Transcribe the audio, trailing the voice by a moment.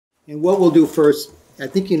And what we'll do first, I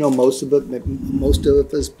think you know most of it, most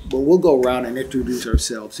of us, but we'll go around and introduce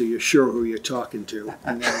ourselves so you're sure who you're talking to.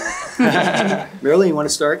 And then, Marilyn, you want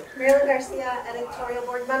to start? Marilyn Garcia, editorial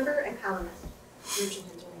board member and columnist. Richard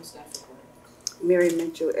Hinton, staff reporter. Mary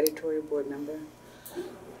Mitchell, editorial board member.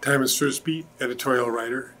 Thomas Frisbee, editorial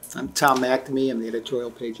writer. I'm Tom McNamee. I'm the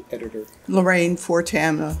editorial page editor. Lorraine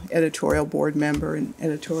Fortam, editorial board member and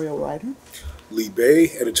editorial writer. Lee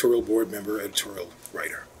Bay, editorial board member, editorial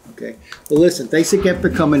writer. Okay. Well, listen, thanks again for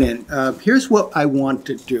coming in. Here's what I want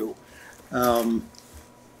to do.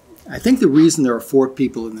 I think the reason there are 4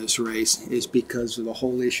 people in this race is because of the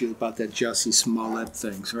whole issue about that Jussie Smollett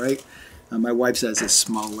things, right? My wife says it's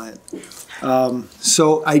Smollett.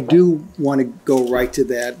 So I do want to go right to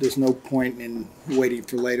that. There's no point in waiting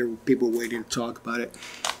for later, people waiting to talk about it.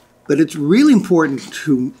 But it's really important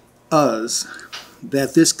to us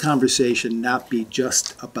that this conversation not be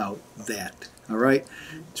just about that, all right?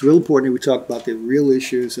 It's real important that we talk about the real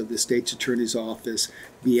issues of the state's attorney's office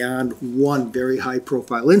beyond one very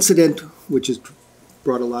high-profile incident, which has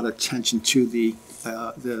brought a lot of attention to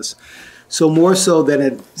this. So more so than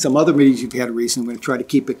in some other meetings you've had recently, I'm going to try to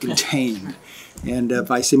keep it contained. And if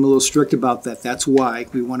I seem a little strict about that, that's why.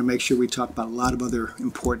 We want to make sure we talk about a lot of other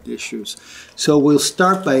important issues. So we'll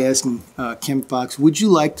start by asking Kim Foxx, would you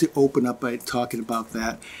like to open up by talking about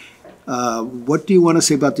that? What do you want to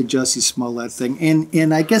say about the Jussie Smollett thing?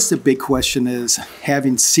 And I guess the big question is,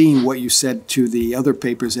 having seen what you said to the other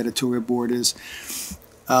paper's editorial board, is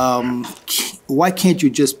why can't you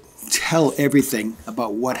just tell everything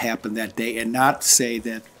about what happened that day and not say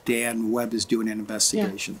that Dan Webb is doing an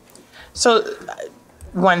investigation? Yeah. So,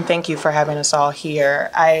 one, thank you for having us all here.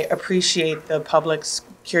 I appreciate the public's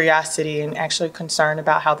curiosity and actually concern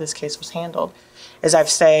about how this case was handled. As I've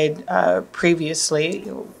said previously,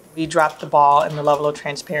 we dropped the ball in the level of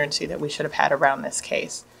transparency that we should have had around this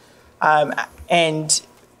case. And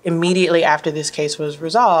immediately after this case was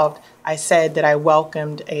resolved, I said that I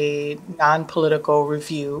welcomed a non-political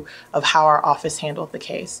review of how our office handled the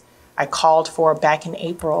case. I called for, back in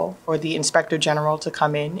April, for the Inspector General to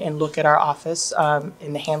come in and look at our office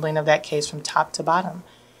in the handling of that case from top to bottom.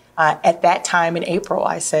 At that time in April,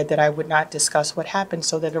 I said that I would not discuss what happened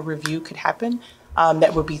so that a review could happen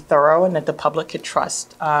that would be thorough and that the public could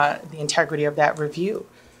trust the integrity of that review.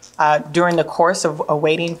 During the course of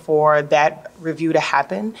waiting for that review to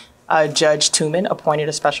happen, Judge Tooman appointed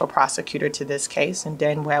a special prosecutor to this case, and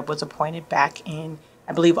Dan Webb was appointed back in,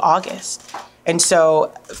 I believe, August. And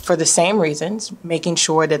so, for the same reasons, making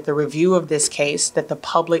sure that the review of this case that the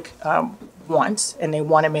public wants, and they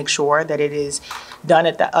want to make sure that it is done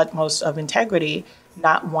at the utmost of integrity,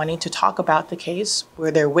 not wanting to talk about the case,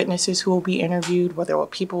 where there are witnesses who will be interviewed, where there are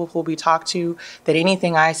people who will be talked to, that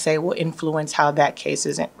anything I say will influence how that case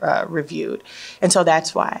is reviewed. And so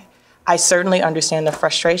that's why. I certainly understand the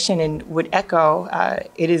frustration and would echo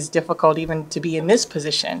it is difficult even to be in this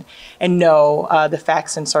position and know the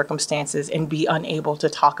facts and circumstances and be unable to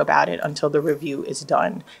talk about it until the review is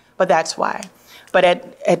done. But that's why. But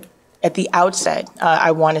at the outset,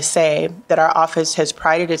 I want to say that our office has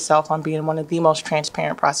prided itself on being one of the most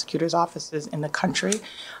transparent prosecutors' offices in the country,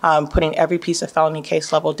 putting every piece of felony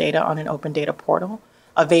case level data on an open data portal,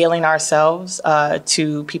 availing ourselves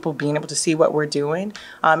to people being able to see what we're doing,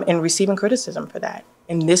 and receiving criticism for that.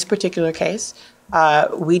 In this particular case,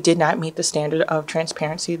 we did not meet the standard of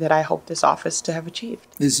transparency that I hope this office to have achieved.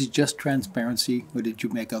 Is it just transparency, or did you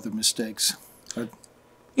make other mistakes?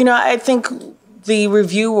 You know, I think the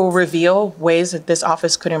review will reveal ways that this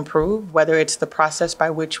office could improve, whether it's the process by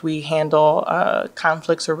which we handle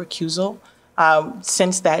conflicts or recusal.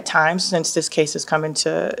 Since that time, since this case has come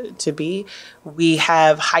into be, we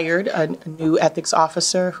have hired a new ethics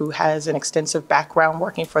officer who has an extensive background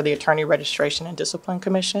working for the Attorney Registration and Discipline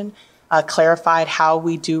Commission, clarified how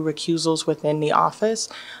we do recusals within the office.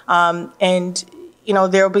 And, you know,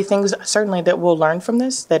 there will be things certainly that we'll learn from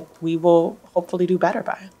this that we will hopefully do better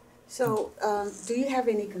by. So do you have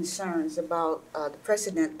any concerns about the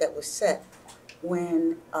precedent that was set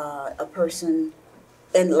when a person,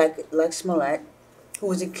 and like Smollett, who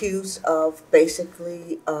was accused of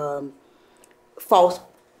basically false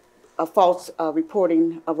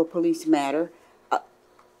reporting of a police matter?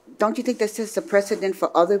 Don't you think that sets a precedent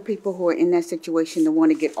for other people who are in that situation to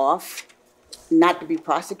want to get off, not to be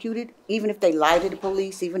prosecuted, even if they lie to the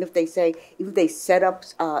police, even if they set up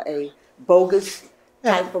a bogus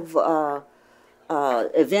type of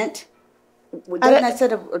event? Doesn't that set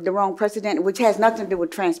the wrong precedent, which has nothing to do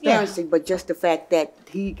with transparency, but just the fact that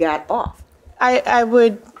he got off? I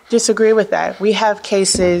would disagree with that. We have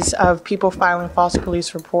cases of people filing false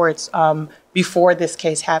police reports before this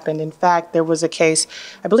case happened. In fact, there was a case,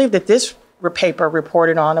 I believe that this paper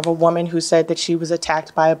reported on, of a woman who said that she was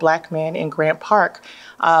attacked by a black man in Grant Park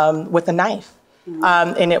with a knife.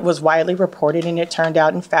 And it was widely reported, and it turned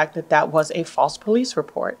out, in fact, that that was a false police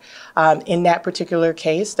report. In that particular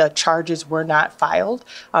case, the charges were not filed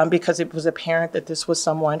because it was apparent that this was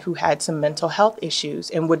someone who had some mental health issues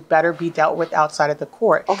and would better be dealt with outside of the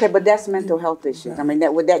court. Okay, but that's mental health issues. I mean,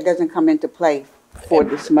 that doesn't come into play for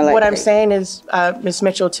the Smollett What I'm case. saying is, Ms.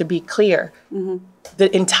 Mitchell, to be clear,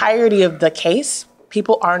 the entirety of the case,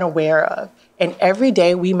 people aren't aware of. And every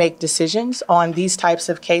day we make decisions on these types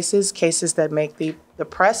of cases, cases that make the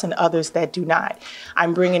press and others that do not.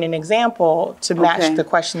 I'm bringing an example to match the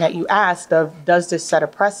question that you asked of, does this set a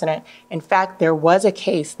precedent? In fact, there was a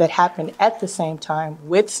case that happened at the same time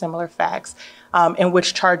with similar facts in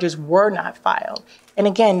which charges were not filed. And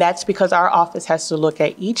again, that's because our office has to look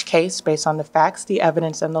at each case based on the facts, the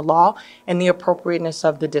evidence, and the law, and the appropriateness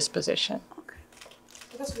of the disposition.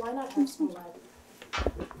 Because why not have Smollett?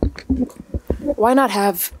 Why not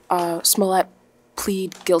have Smollett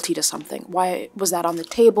plead guilty to something? Why was that on the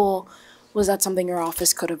table? Was that something your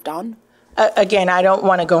office could have done? Again, I don't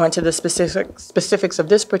want to go into the specifics of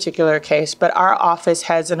this particular case, but our office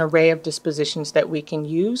has an array of dispositions that we can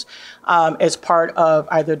use as part of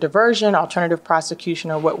either diversion, alternative prosecution,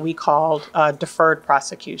 or what we call deferred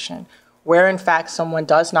prosecution, where in fact someone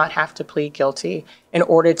does not have to plead guilty in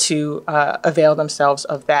order to avail themselves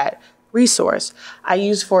of that resource. I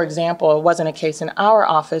use, for example, it wasn't a case in our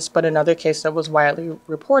office, but another case that was widely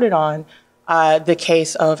reported on, the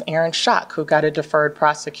case of Aaron Schock, who got a deferred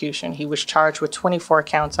prosecution. He was charged with 24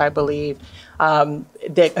 counts, I believe,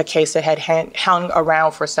 a case that had hung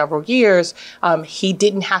around for several years. He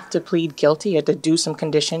didn't have to plead guilty. He had to do some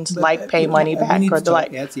conditions like pay money back or the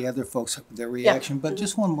like. Ask the other folks their reaction, but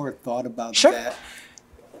just one more thought about Sure. that.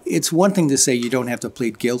 It's one thing to say you don't have to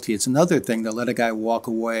plead guilty. It's another thing to let a guy walk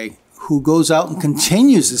away who goes out and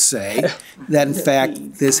continues to say that, in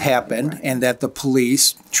fact, this happened and that the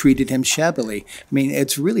police treated him shabbily. I mean,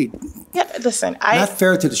 it's really Listen, not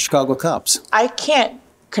fair to the Chicago cops. I can't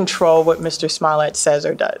control what Mr. Smollett says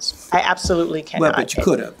or does. I absolutely cannot. Well, but you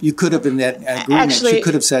could have. You could have in that agreement. Actually, you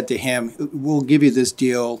could have said to him, we'll give you this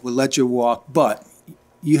deal, we'll let you walk, but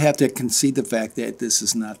you have to concede the fact that this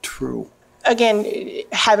is not true. Again,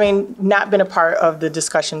 having not been a part of the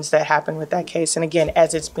discussions that happened with that case, and again,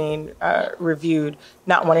 as it's being reviewed,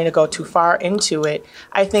 not wanting to go too far into it,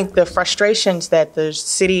 I think the frustrations that the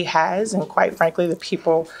city has, and quite frankly, the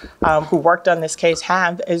people who worked on this case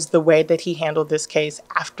have, is the way that he handled this case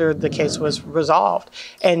after the case was resolved.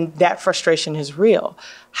 And that frustration is real.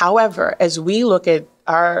 However, as we look at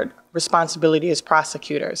our responsibility as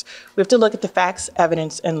prosecutors, we have to look at the facts,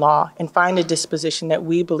 evidence, and law and find a disposition that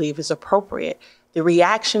we believe is appropriate. The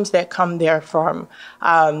reactions that come therefrom,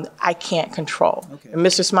 I can't control. Okay. And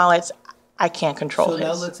Mr. Smollett's, I can't control So his.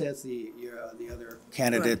 now let's ask the other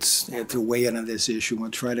candidates to weigh in on this issue. We'll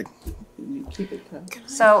try to keep it cut.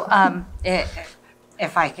 So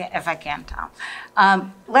if I can,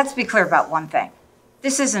 Tom, let's be clear about one thing.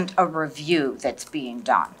 This isn't a review that's being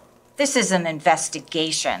done. This is an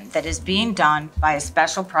investigation that is being done by a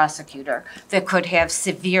special prosecutor that could have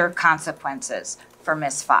severe consequences for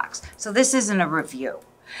Ms. Foxx. So this isn't a review.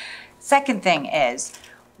 Second thing is,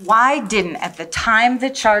 why didn't, at the time the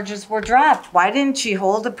charges were dropped, why didn't she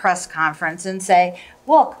hold a press conference and say,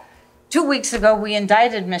 look, 2 weeks ago we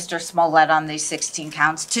indicted Mr. Smollett on these 16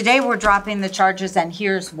 counts. Today we're dropping the charges and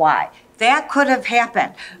here's why. That could have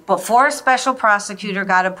happened before a special prosecutor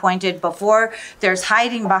got appointed, before there's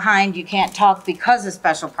hiding behind you can't talk because a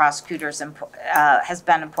special prosecutor has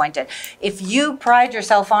been appointed. If you pride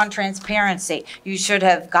yourself on transparency, you should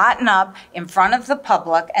have gotten up in front of the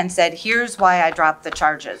public and said, here's why I dropped the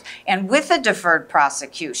charges. And with a deferred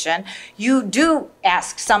prosecution, you do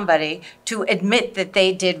ask somebody to admit that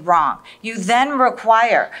they did wrong. You then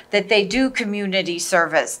require that they do community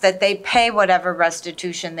service, that they pay whatever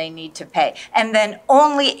restitution they need to pay. And then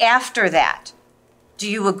only after that do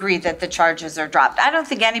you agree that the charges are dropped. I don't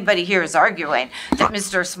think anybody here is arguing that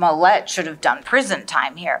Mr. Smollett should have done prison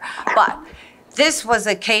time here. But this was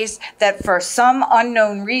a case that for some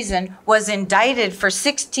unknown reason was indicted for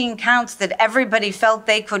 16 counts that everybody felt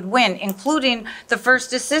they could win, including the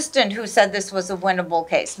first assistant who said this was a winnable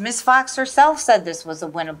case. Ms. Foxx herself said this was a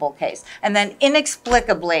winnable case. And then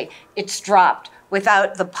inexplicably, it's dropped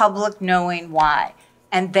without the public knowing why.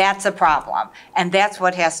 And that's a problem. And that's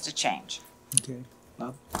what has to change. Okay.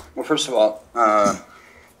 Bob? Well, first of all,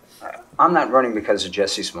 I'm not running because of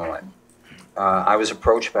Jesse Smollett. I was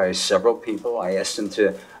approached by several people. I asked them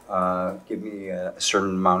to give me a certain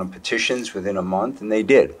amount of petitions within a month, and they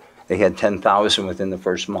did. They had 10,000 within the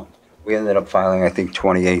first month. We ended up filing, I think,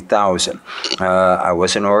 28,000. I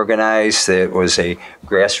wasn't organized. It was a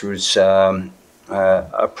grassroots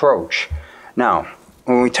approach. Now,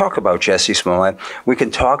 when we talk about Jussie Smollett, we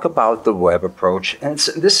can talk about the web approach, and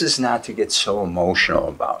this is not to get so emotional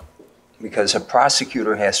about, because a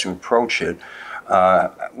prosecutor has to approach it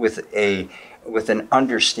with an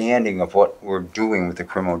understanding of what we're doing with the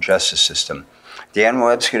criminal justice system. Dan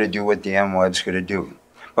Webb's going to do what Dan Webb's going to do.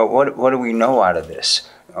 But what do we know out of this?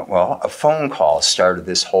 Well, a phone call started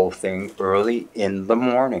this whole thing early in the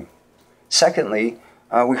morning. Secondly,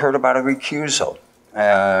 we heard about a recusal.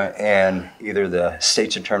 And either the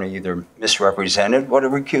state's attorney either misrepresented what a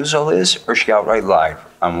recusal is, or she outright lied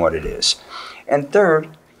on what it is. And third,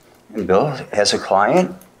 and Bill has a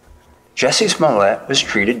client, Jussie Smollett was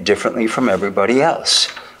treated differently from everybody else.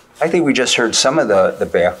 I think we just heard some of the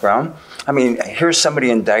background. I mean, here's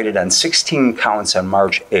somebody indicted on 16 counts on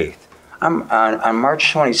March 8th. On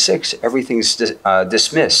March 26th, everything's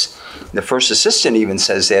dismissed. The first assistant even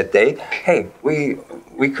says that day, hey,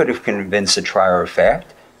 we could have convinced a trier of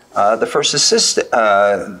fact. The first assistant,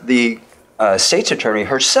 the state's attorney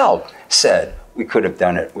herself said we could have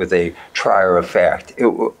done it with a trier of fact.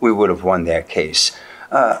 We would have won that case.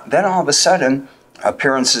 Then all of a sudden,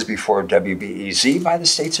 appearances before WBEZ by the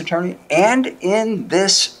state's attorney and in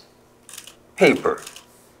this paper,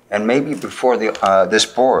 and maybe before this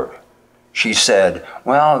board, she said,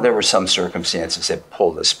 well, there were some circumstances that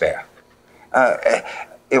pulled us back.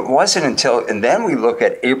 It wasn't until, and then we look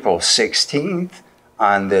at April 16th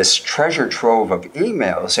on this treasure trove of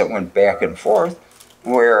emails that went back and forth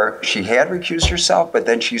where she had recused herself, but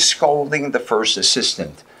then she's scolding the first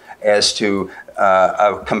assistant as to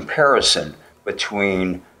a comparison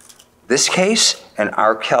between this case and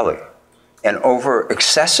R. Kelly and over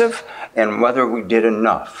excessive and whether we did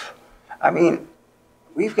enough. I mean,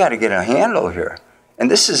 we've got to get a handle here.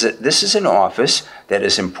 And this is an office that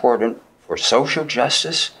is important for social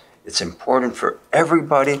justice. It's important for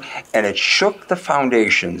everybody, and it shook the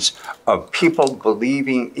foundations of people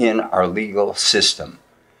believing in our legal system.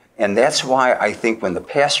 And that's why I think when the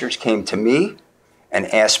pastors came to me and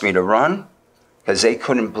asked me to run, because they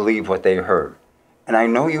couldn't believe what they heard. And I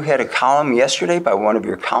know you had a column yesterday by one of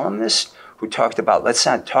your columnists who talked about, let's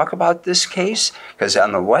not talk about this case, because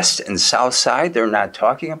on the west and south side, they're not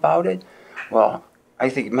talking about it. Well, I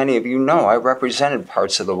think many of you know I represented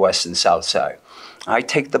parts of the west and south side. I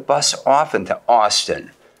take the bus often to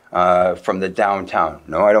Austin from the downtown.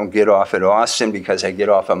 No, I don't get off at Austin because I get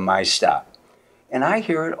off at my stop. And I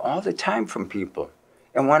hear it all the time from people.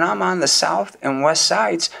 And when I'm on the south and west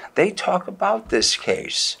sides, they talk about this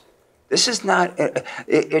case. This is not,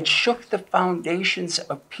 it shook the foundations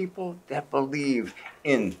of people that believe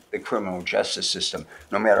in the criminal justice system,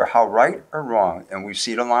 no matter how right or wrong, and we've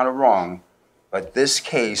seen a lot of wrong, but this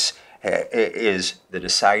case is the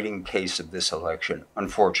deciding case of this election,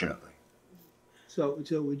 unfortunately. So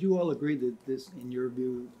would you all agree that this, in your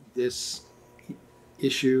view, this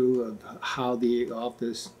issue of how the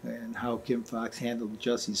office and how Kim Foxx handled the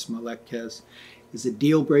Jussie Smollett case is a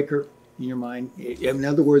deal breaker in your mind? In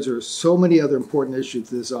other words, there are so many other important issues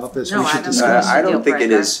to this office we should discuss. I don't think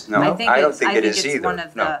it is. No, I don't think it is either. One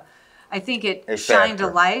of the, I think it shined a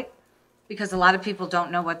light because a lot of people don't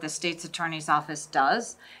know what the state's attorney's office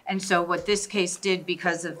does. And so what this case did,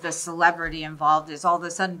 because of the celebrity involved, is all of a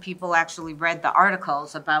sudden people actually read the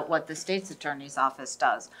articles about what the state's attorney's office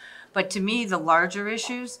does. But to me, the larger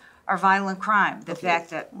issues are violent crime, the fact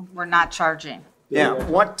that we're not charging. Yeah,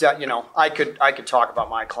 what, you know, I could talk about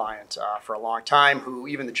my client for a long time, who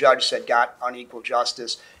even the judge said got unequal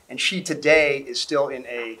justice, and she today is still in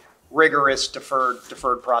a rigorous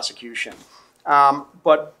deferred prosecution.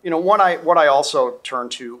 But you know, what I also turn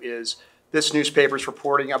to is this newspaper's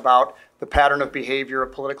reporting about the pattern of behavior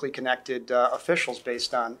of politically connected officials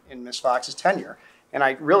based on in Ms. Foxx's tenure, and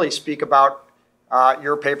I really speak about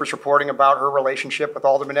your paper's reporting about her relationship with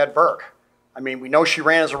Alderman Ed Burke. I mean, we know she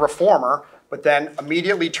ran as a reformer, but then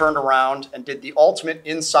immediately turned around and did the ultimate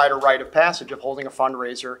insider rite of passage of holding a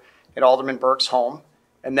fundraiser at Alderman Burke's home,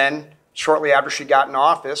 and then shortly after she got in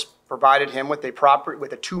office, provided him with a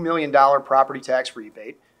 $2 million property tax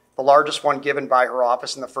rebate, the largest one given by her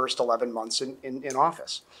office in the first 11 months in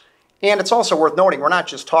office. And it's also worth noting, we're not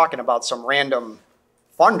just talking about some random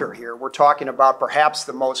funder here. We're talking about perhaps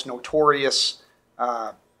the most notorious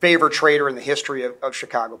favor trader in the history of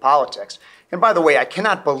Chicago politics. And by the way, I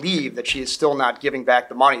cannot believe that she is still not giving back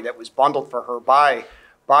the money that was bundled for her by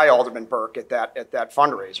Alderman Burke at that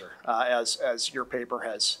fundraiser, as your paper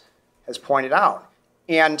has pointed out.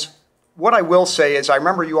 And what I will say is, I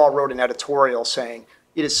remember you all wrote an editorial saying,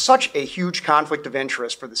 It is such a huge conflict of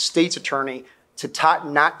interest for the state's attorney to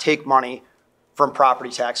not take money from property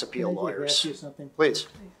tax appeal Can I lawyers. ask you something? Please.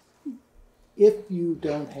 If you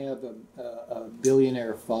don't have a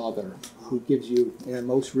billionaire father who gives you, in a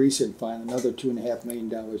most recent fine, another $2.5 million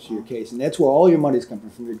to your case, and that's where all your money's coming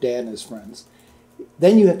from your dad and his friends,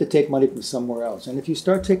 then you have to take money from somewhere else. And if you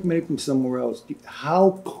start taking money from somewhere else,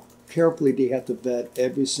 how carefully do you have to vet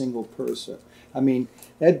every single person? I mean,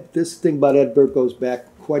 this thing about Ed Burke goes back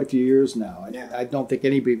quite a few years now. I don't think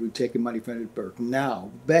anybody would take money from Ed Burke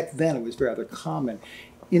now. Back then, it was rather common.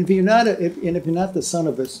 And if you're not the son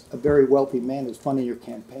of a very wealthy man who's funding your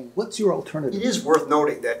campaign, what's your alternative? It is worth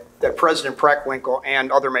noting that President Preckwinkle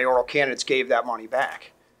and other mayoral candidates gave that money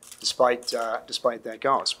back, despite that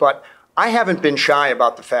goes. But I haven't been shy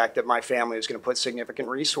about the fact that my family is going to put significant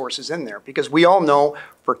resources in there, because we all know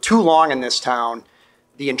for too long in this town,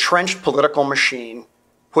 the entrenched political machine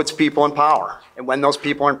puts people in power. And when those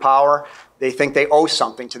people are in power, they think they owe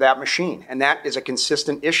something to that machine. And that is a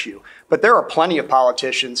consistent issue. But there are plenty of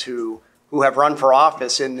politicians who have run for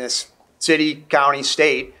office in this city, county,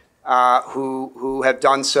 state, who have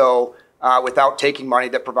done so without taking money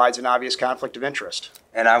that provides an obvious conflict of interest.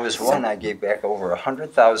 And I gave back over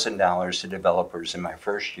 $100,000 to developers in my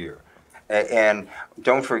first year. And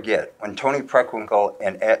don't forget, when Tony Preckwinkle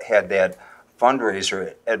and Ed had that fundraiser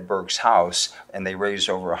at Ed Burke's house, and they raised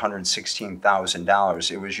over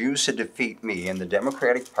 $116,000. It was used to defeat me, and the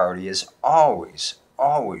Democratic Party has always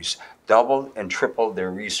doubled and tripled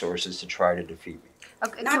their resources to try to defeat me.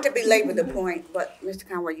 Okay, not to belabor the point, but Mr.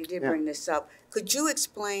 Conway, you did bring this up. Could you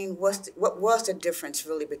explain what was the difference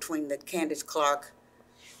really between the Candace Clark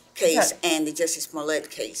case and the Jussie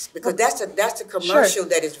Smollett case? Because that's a commercial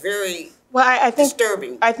that is very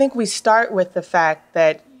disturbing. I think we start with the fact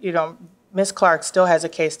that, Ms. Clark still has a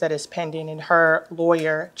case that is pending, and her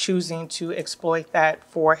lawyer choosing to exploit that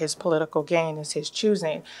for his political gain is his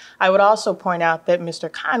choosing. I would also point out that Mr.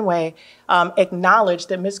 Conway acknowledged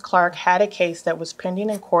that Ms. Clark had a case that was pending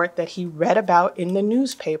in court that he read about in the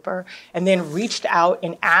newspaper, and then reached out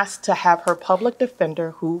and asked to have her public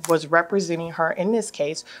defender, who was representing her in this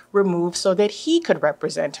case, removed so that he could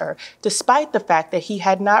represent her, despite the fact that he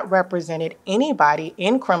had not represented anybody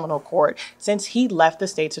in criminal court since he left the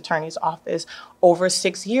state's attorney's office over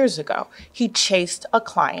 6 years ago. He chased a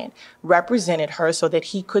client, represented her so that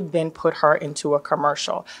he could then put her into a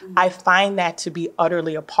commercial. I find that to be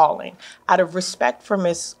utterly appalling. Out of respect for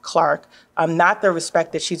Ms. Clark, not the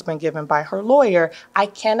respect that she's been given by her lawyer, I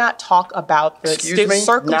cannot talk about the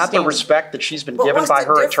circumstances. Not the respect that she's been given by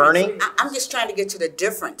her attorney? I'm just trying to get to the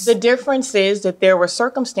difference. The difference is that there were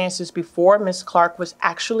circumstances before Ms. Clark was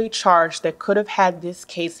actually charged that could have had this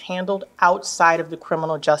case handled outside of the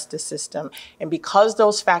criminal justice system. And because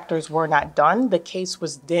those factors were not done, the case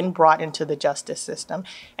was then brought into the justice system.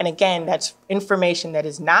 And again, that's information that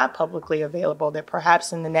is not publicly available that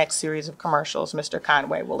perhaps in the next series of commercials, Mr.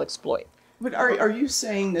 Conway will exploit. But are you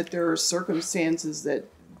saying that there are circumstances that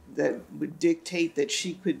would dictate that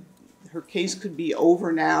her case could be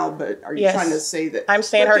over now, but are you trying to say that? I'm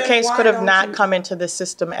saying her case could have not come into the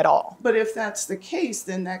system at all. But if that's the case,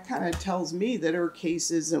 then that kind of tells me that her case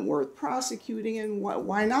isn't worth prosecuting, and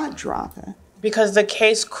why not drop it? Because the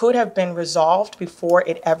case could have been resolved before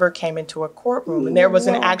it ever came into a courtroom. And there was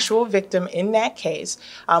an actual victim in that case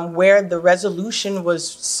where the resolution was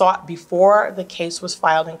sought before the case was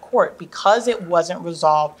filed in court. Because it wasn't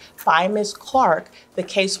resolved by Ms. Clark, the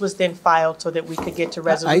case was then filed so that we could get to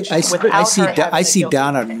resolution I see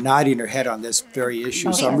Donna nodding her head on this very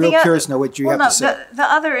issue, so I'm real curious to know what you have to say. The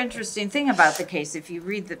other interesting thing about the case, if you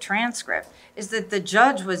read the transcript, is that the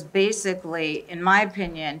judge was basically, in my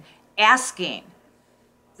opinion, asking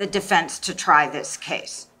the defense to try this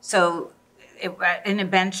case. So in a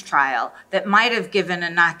bench trial that might have given a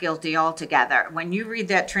not guilty altogether. When you read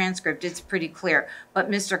that transcript, it's pretty clear.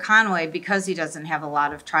 But Mr. Conway, because he doesn't have a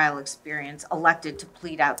lot of trial experience, elected to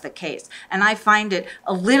plead out the case. And I find it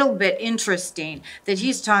a little bit interesting that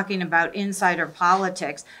he's talking about insider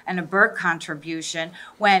politics and a Burke contribution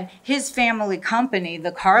when his family company,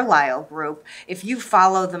 the Carlyle Group, if you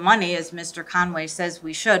follow the money, as Mr. Conway says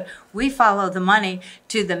we should, we follow the money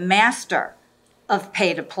to the master of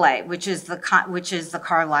pay to play, which is the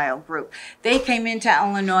Carlyle Group. They came into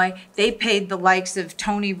Illinois, they paid the likes of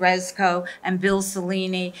Tony Rezko and Bill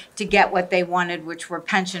Cellini to get what they wanted, which were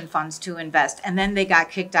pension funds to invest, and then they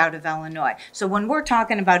got kicked out of Illinois. So when we're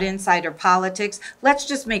talking about insider politics, let's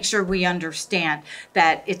just make sure we understand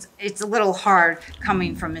that it's a little hard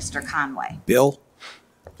coming from Mr. Conway. Bill?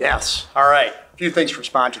 Yes, all right. A few things to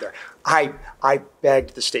respond to there. I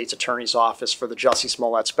begged the state's attorney's office for the Jussie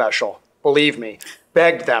Smollett special. Believe me,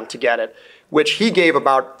 begged them to get it. which he gave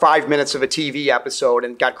about 5 minutes of a TV episode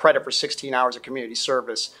and got credit for 16 hours of community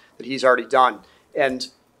service that he's already done. And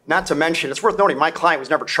not to mention, it's worth noting, my client was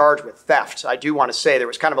never charged with theft. I do want to say there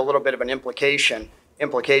was kind of a little bit of an implication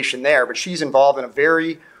there, but she's involved in a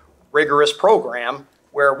very rigorous program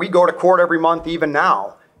where we go to court every month, even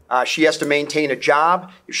now. She has to maintain a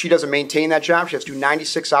job. If she doesn't maintain that job, she has to do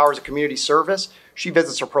 96 hours of community service. She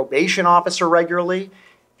visits her probation officer regularly.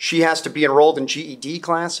 She has to be enrolled in GED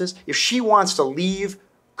classes. If she wants to leave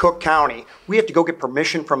Cook County, we have to go get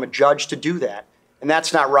permission from a judge to do that. And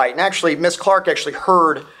that's not right. And actually, Ms. Clark actually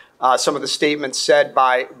heard some of the statements said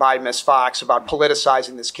by Ms. Foxx about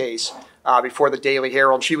politicizing this case before the Daily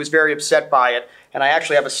Herald. She was very upset by it. And I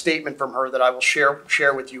actually have a statement from her that I will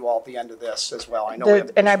share with you all at the end of this as well. I know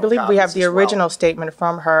and I believe we have the original statement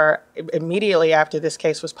from her immediately after this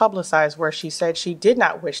case was publicized, where she said she did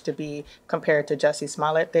not wish to be compared to Jussie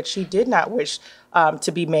Smollett, that she did not wish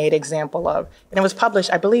to be made example of. And it was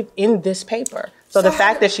published, I believe, in this paper. So the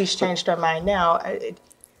fact that she's changed her mind now.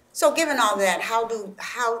 So given all that,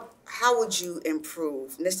 how would you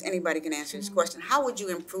improve, and this anybody can answer this question, how would you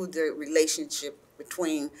improve the relationship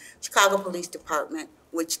between Chicago Police Department,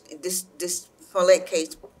 which this Smollett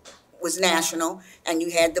case was national, and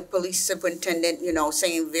you had the police superintendent,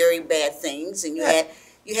 saying very bad things, and you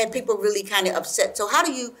had people really kind of upset. So how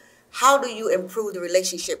do you improve the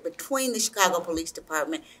relationship between the Chicago Police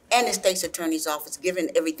Department and the state's attorney's office, given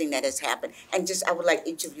everything that has happened? And I would like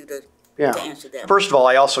each of you to answer that. First of all,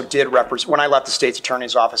 I also did when I left the state's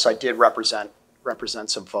attorney's office, I did represent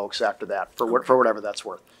some folks after that, for whatever that's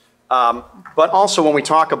worth. But also when we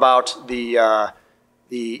talk about the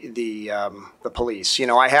police,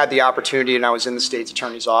 I had the opportunity, and I was in the state's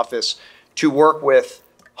attorney's office, to work with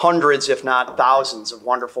hundreds, if not thousands, of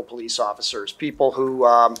wonderful police officers, people who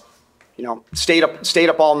stayed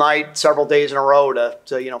up all night, several days in a row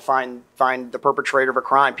to find the perpetrator of a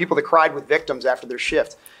crime, people that cried with victims after their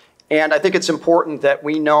shift. And I think it's important that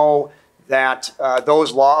we know that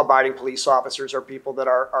those law-abiding police officers are people that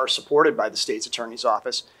are supported by the state's attorney's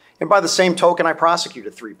office. And by the same token, I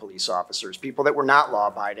prosecuted 3 police officers, people that were not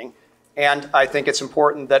law-abiding. And I think it's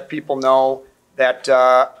important that people know that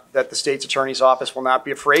the state's attorney's office will not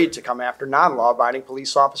be afraid to come after non-law-abiding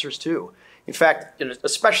police officers too. In fact, in an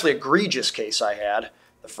especially egregious case I had,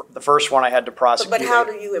 the first one I had to prosecute. But how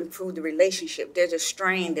do you improve the relationship? There's a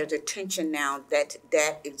strain, there's a tension now that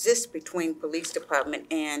exists between police department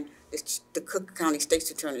and the Cook County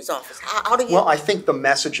State's Attorney's Office. How do you? Well, I think the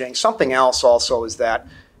messaging. Something else also is that,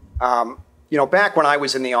 back when I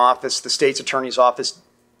was in the office, the State's Attorney's Office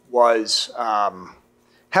was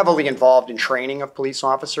heavily involved in training of police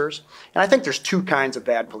officers. And I think there's 2 kinds of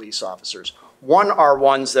bad police officers. One are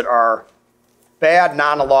ones that are bad,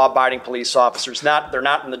 non-law-abiding police officers. They're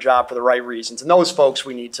not in the job for the right reasons. And those folks,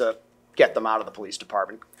 we need to get them out of the police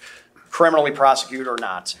department, criminally prosecute or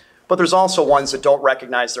not. But there's also ones that don't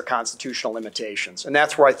recognize their constitutional limitations. And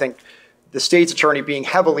that's where I think the state's attorney being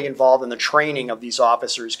heavily involved in the training of these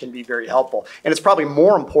officers can be very helpful. And it's probably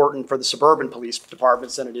more important for the suburban police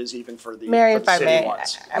departments than it is even for the, Mary, for the city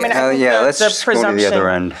ones. I mean, let's just go to the other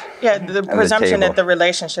end. Yeah, the presumption that the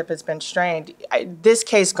relationship has been strained. This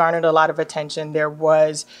case garnered a lot of attention. There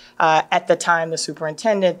was, at the time, the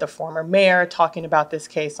superintendent, the former mayor, talking about this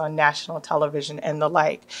case on national television and the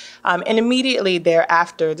like. And immediately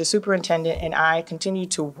thereafter, the superintendent and I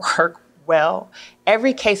continued to work well.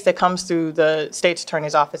 Every case that comes through the state's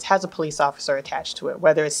attorney's office has a police officer attached to it,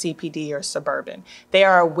 whether it's CPD or suburban. They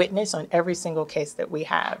are a witness on every single case that we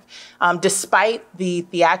have. Despite the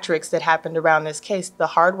theatrics that happened around this case, the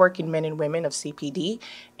hardworking men and women of CPD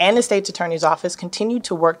and the state's attorney's office continue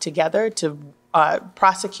to work together to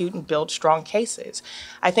prosecute and build strong cases.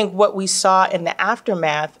 I think what we saw in the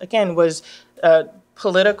aftermath, again, was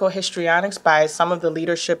political histrionics by some of the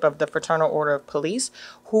leadership of the Fraternal Order of Police,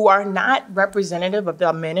 who are not representative of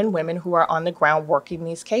the men and women who are on the ground working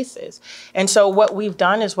these cases. And so what we've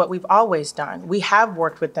done is what we've always done. We have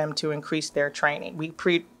worked with them to increase their training. We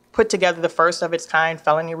put together the first of its kind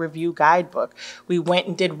felony review guidebook. We went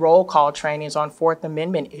and did roll call trainings on Fourth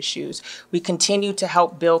Amendment issues. We continue to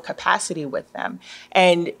help build capacity with them.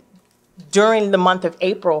 And during the month of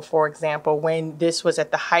April, for example, when this was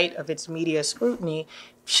at the height of its media scrutiny,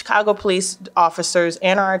 Chicago police officers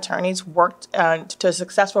and our attorneys worked to a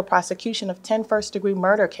successful prosecution of 10 first-degree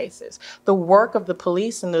murder cases. The work of the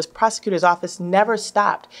police and the prosecutor's office never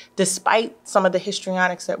stopped, despite some of the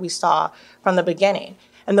histrionics that we saw from the beginning.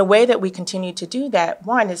 And the way that we continue to do that,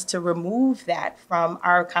 one, is to remove that from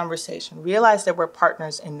our conversation, realize that we're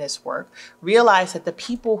partners in this work, realize that the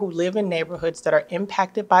people who live in neighborhoods that are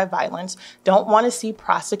impacted by violence don't want to see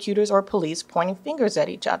prosecutors or police pointing fingers at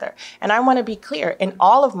each other. And I want to be clear, in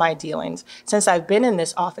all of my dealings, since I've been in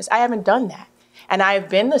this office, I haven't done that. And I have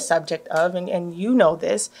been the subject of, and you know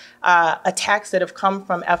this, attacks that have come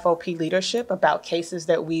from FOP leadership about cases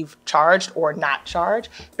that we've charged or not charged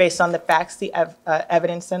based on the facts, the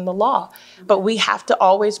evidence, and the law. But we have to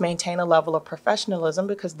always maintain a level of professionalism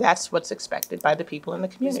because that's what's expected by the people in the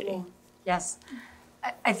community. Yes.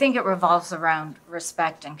 I think it revolves around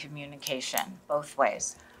respect and communication, both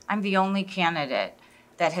ways. I'm the only candidate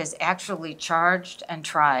that has actually charged and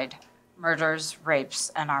tried murders,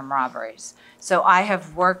 rapes, and armed robberies. So I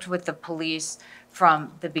have worked with the police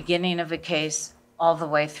from the beginning of a case all the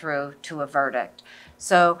way through to a verdict.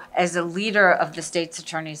 So as a leader of the state's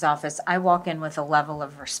attorney's office, I walk in with a level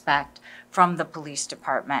of respect from the police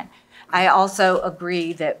department. I also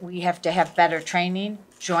agree that we have to have better training,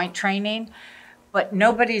 joint training, but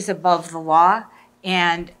nobody's above the law.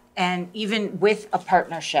 And even with a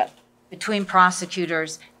partnership between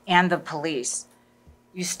prosecutors and the police,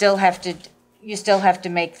 you still have to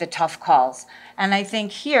make the tough calls. And I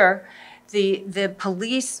think here, the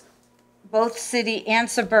police, both city and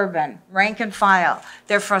suburban, rank and file,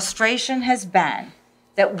 their frustration has been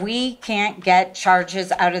that we can't get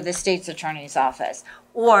charges out of the state's attorney's office,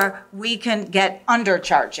 or we can get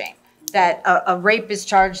undercharging, that a rape is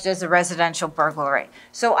charged as a residential burglary.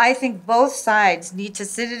 So I think both sides need to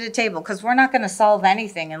sit at a table, because we're not going to solve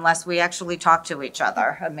anything unless we actually talk to each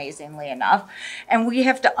other, amazingly enough. And we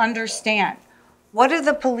have to understand, what do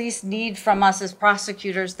the police need from us as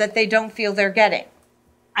prosecutors that they don't feel they're getting?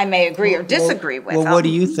 I may agree or disagree with them. Well, what do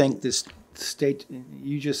you think this state,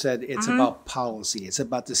 you just said it's about policy. It's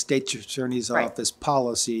about the state attorney's office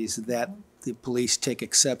policies that the police take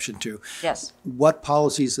exception to. Yes. What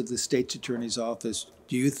policies of the state attorney's office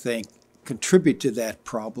do you think contribute to that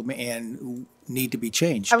problem and need to be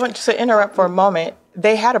changed? I want to interrupt for a moment.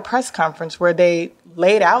 They had a press conference where they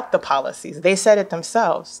laid out the policies. They said it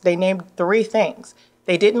themselves. They named 3 things.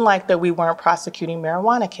 They didn't like that we weren't prosecuting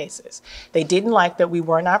marijuana cases. They didn't like that we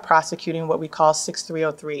were not prosecuting what we call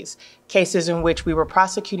 6303s, cases in which we were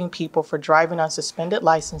prosecuting people for driving on suspended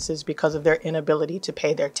licenses because of their inability to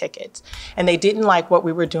pay their tickets. And they didn't like what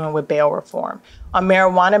we were doing with bail reform. On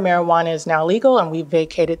marijuana is now legal, and we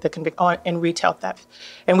vacated the in retail theft,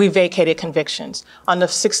 and we vacated convictions. On the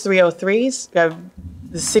 6303s,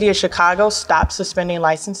 the city of Chicago stopped suspending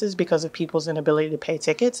licenses because of people's inability to pay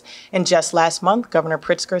tickets. And just last month, Governor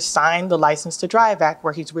Pritzker signed the License to Drive Act,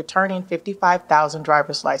 where he's returning 55,000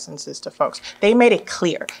 driver's licenses to folks. They made it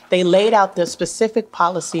clear. They laid out the specific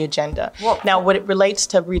policy agenda. Now, when it relates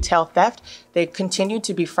to retail theft, they continue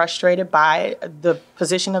to be frustrated by the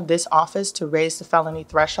position of this office to raise the felony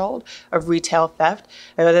threshold of retail theft.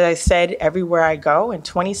 As I said, everywhere I go, in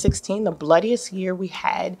 2016, the bloodiest year we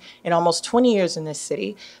had in almost 20 years in this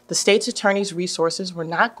city, the state's attorney's resources were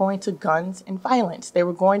not going to guns and violence. They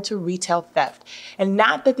were going to retail theft. And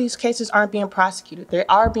not that these cases aren't being prosecuted. They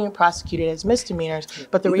are being prosecuted as misdemeanors,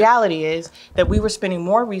 but the reality is that we were spending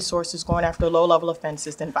more resources going after low-level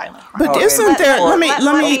offenses than violent crime. But isn't there,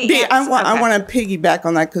 I want to piggyback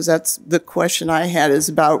on that, because that's the question I had, is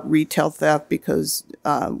about retail theft, because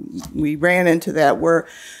we ran into that where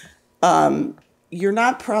you're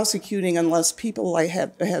not prosecuting unless people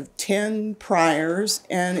have 10 priors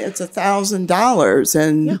and it's $1,000.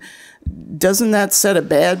 And doesn't that set a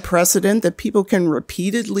bad precedent that people can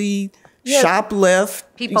repeatedly shoplift?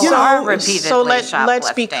 People are repeatedly So shoplifting.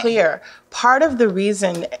 let's be clear. Part of the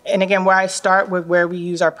reason, and again, where I start with where we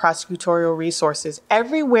use our prosecutorial resources,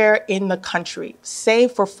 everywhere in the country,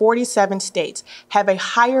 save for 47 states, have a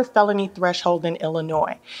higher felony threshold than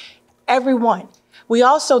Illinois. Everyone. We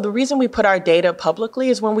also, the reason we put our data publicly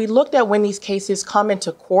is when we looked at when these cases come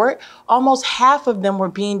into court, almost half of them were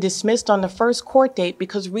being dismissed on the first court date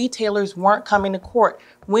because retailers weren't coming to court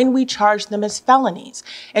when we charged them as felonies.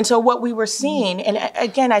 And so what we were seeing, and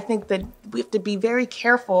again, I think that we have to be very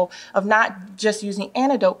careful of not just using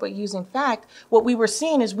anecdote, but using fact. What we were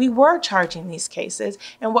seeing is we were charging these cases,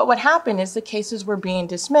 and what would happen is the cases were being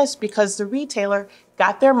dismissed because the retailer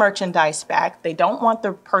got their merchandise back, they don't want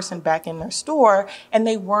the person back in their store, and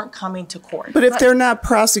they weren't coming to court. But if they're not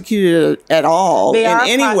prosecuted at all in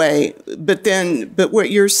any way, but what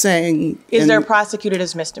you're saying is they're prosecuted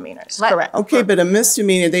as misdemeanors. Correct. Okay, but a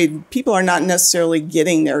misdemeanor, people are not necessarily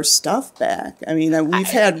getting their stuff back. I mean, we've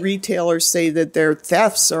had retailers say that their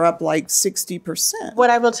thefts are up like 60%. What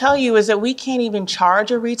I will tell you is that we can't even charge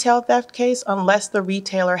a retail theft case unless the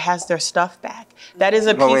retailer has their stuff back. That is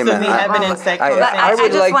a Well, wait piece a of the minute. evidence that I- goes I into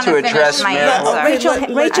would it. like to address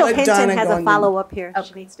Rachel let Hinton Donna has go a and follow-up here.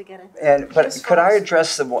 She needs to get it. But could I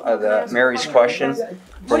address the Mary's question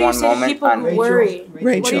for one moment? People who worry. What do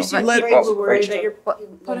Rachel, you say to let- people who worry Rachel. that you're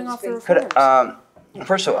putting off the Could, reforms?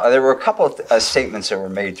 first of all, there were a couple of statements that were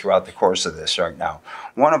made throughout the course of this right now.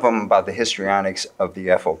 One of them about the histrionics of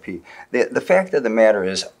the FOP. The fact of the matter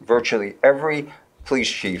is virtually every police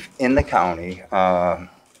chief in the county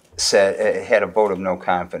said had a vote of no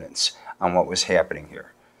confidence on what was happening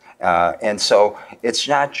here. And so it's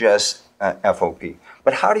not just FOP.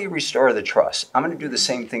 But how do you restore the trust? I'm going to do the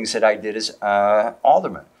same things that I did as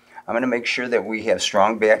alderman. I'm going to make sure that we have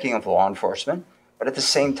strong backing of law enforcement, but at the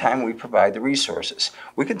same time, we provide the resources.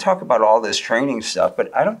 We can talk about all this training stuff,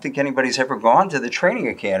 but I don't think anybody's ever gone to the training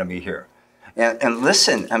academy here. And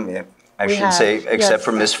listen, I mean, I should say, except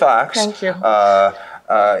for Ms. Foxx. Thank you.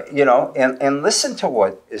 You know, and listen to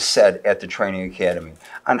what is said at the training academy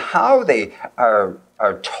on how they are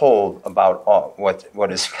told about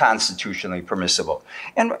what is constitutionally permissible.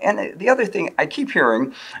 And the other thing, I keep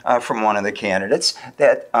hearing from one of the candidates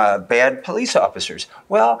that bad police officers.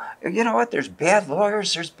 Well, you know what? There's bad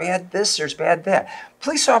lawyers, there's bad this, there's bad that.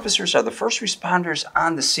 Police officers are the first responders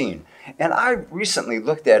on the scene. And I recently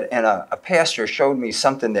looked at, and a pastor showed me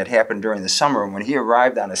something that happened during the summer when he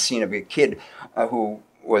arrived on a scene of a kid who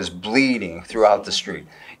was bleeding throughout the street.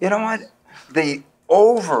 You know what? The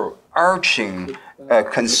overarching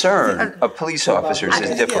concern of police officers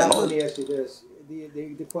is difficult. Let me ask you this.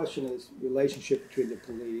 The question is relationship between the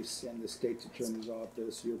police and the state's attorney's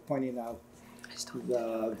office. You're pointing out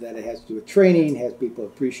that it has to do with training, has people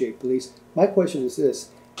appreciate police. My question is this.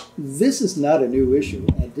 This is not a new issue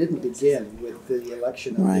and didn't begin with the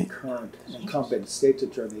election of the current incumbent state's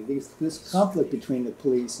attorney. This conflict between the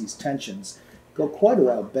police, these tensions, go quite a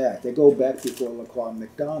while back. They go back before Laquan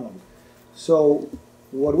McDonald. So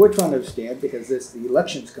what we're trying to understand, because the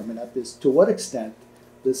election's coming up, is to what extent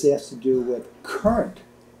this has to do with current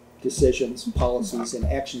decisions, policies, and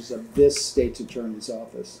actions of this state's attorney's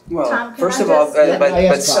office. Well, Tom, first of all, I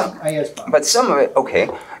asked Bob. but some of it, okay.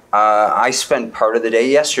 I spent part of the day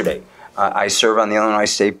yesterday. I serve on the Illinois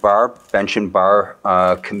State Bar Bench and Bar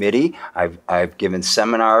Committee. I've given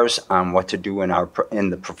seminars on what to do in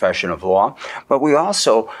the profession of law. But we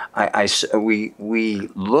also we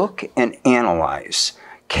look and analyze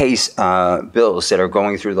case bills that are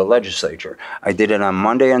going through the legislature. I did it on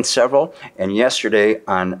Monday on several, and yesterday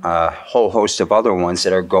on a whole host of other ones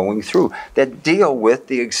that are going through that deal with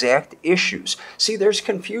the exact issues. See, there's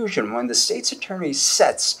confusion when the state's attorney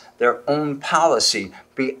sets their own policy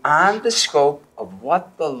beyond the scope of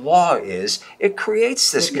what the law is. It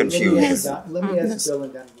creates this confusion. Let me ask Bill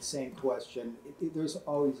and Donna the same question. There's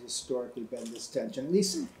always historically been this tension, at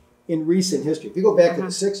least in recent history. If you go back to the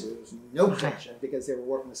 60s, there was no tension because they were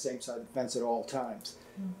working the same side of the fence at all times.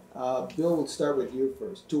 Bill, we'll start with you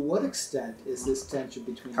first. To what extent is this tension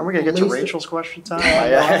between Are we going to get to Rachel's question, Tom?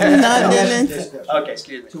 Okay,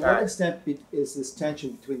 excuse me. To what extent is this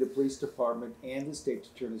tension between the police department and the state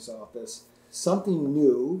attorney's office something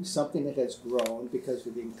new, something that has grown because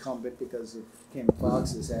of the incumbent, because of Kim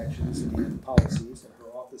Foxx's actions and policies, and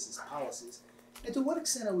her office's policies? And to what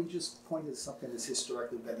extent are we just pointing to something that's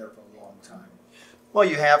historically been there for a long time? Well,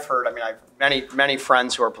 you have heard. I mean, I've many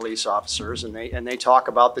friends who are police officers, and they talk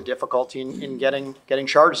about the difficulty in getting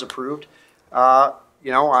charges approved.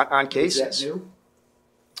 You know, on cases. Is that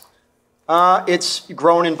new? It's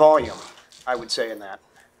grown in volume, I would say, in that.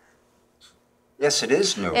 Yes, it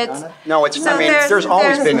is new. No, it's. So I mean, there's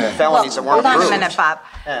always been felonies that weren't Hold on approved. a minute, Bob.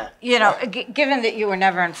 Yeah. You know, given that you were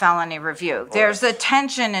never in felony review, there's a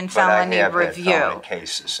tension in But I felony have had review felony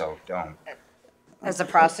cases, so don't. as a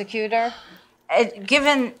prosecutor.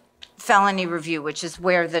 Given felony review, which is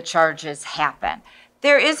where the charges happen,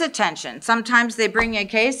 there is a tension. Sometimes they bring you a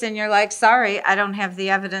case and you're like, sorry, I don't have the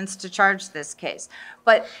evidence to charge this case.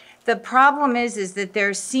 But the problem is that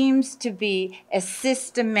there seems to be a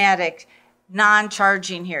systematic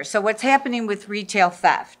non-charging here. So what's happening with retail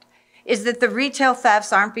theft is that the retail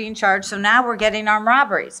thefts aren't being charged, so now we're getting armed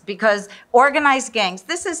robberies because organized gangs,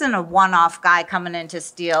 this isn't a one-off guy coming in to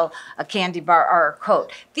steal a candy bar or a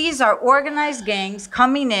coat. These are organized gangs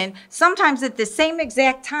coming in, sometimes at the same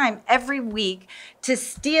exact time every week, to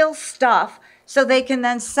steal stuff so they can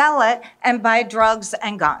then sell it and buy drugs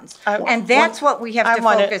and guns. And that's what we have to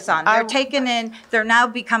focus on. They're taking in, they're now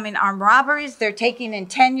becoming armed robberies, they're taking in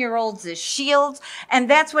 10-year-olds as shields, and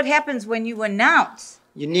that's what happens when you announce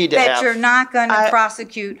You need to that have. you're not going to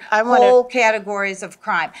prosecute whole categories of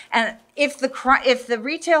crime. And if the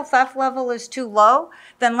retail theft level is too low,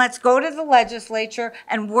 then let's go to the legislature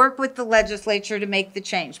and work with the legislature to make the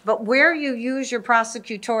change. But where you use your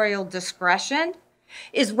prosecutorial discretion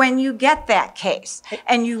is when you get that case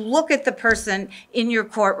and you look at the person in your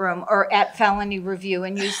courtroom or at felony review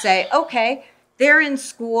and you say, okay, they're in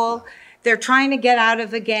school, they're trying to get out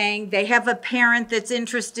of a gang, they have a parent that's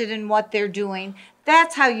interested in what they're doing.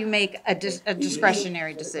 That's how you make a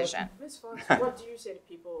discretionary decision. Ms. Foxx, what do you say to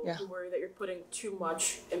people who worry that you're putting too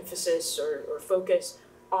much emphasis or focus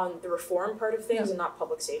on the reform part of things and not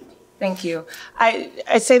public safety? Thank you.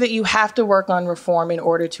 I say that you have to work on reform in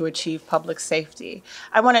order to achieve public safety.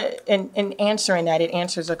 I want to, in answering that, it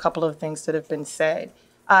answers a couple of things that have been said.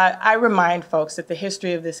 I remind folks that the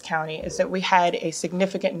history of this county is that we had a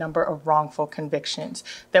significant number of wrongful convictions,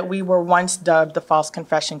 that we were once dubbed the false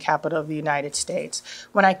confession capital of the United States.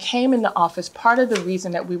 When I came into office, part of the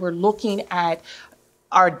reason that we were looking at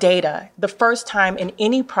our data, the first time in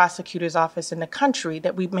any prosecutor's office in the country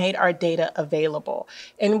that we made our data available.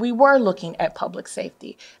 And we were looking at public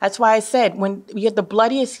safety. That's why I said when we had the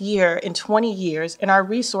bloodiest year in 20 years and our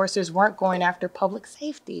resources weren't going after public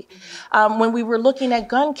safety. When we were looking at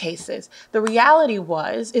gun cases, the reality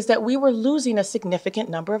is that we were losing a significant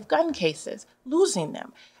number of gun cases, losing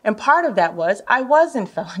them. And part of that was I was in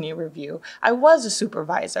felony review. I was a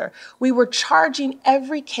supervisor. We were charging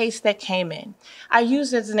every case that came in. I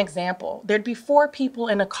use as an example, there'd be 4 people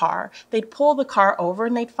in a car. They'd pull the car over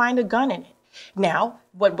and they'd find a gun in it. Now,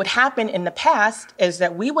 what would happen in the past is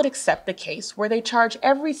that we would accept the case where they charge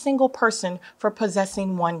every single person for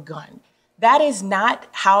possessing 1 gun. That is not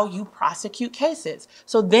how you prosecute cases.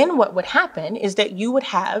 So then what would happen is that you would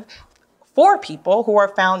have 4 people who are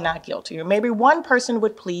found not guilty, or maybe 1 person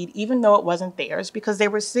would plead even though it wasn't theirs because they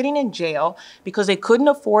were sitting in jail because they couldn't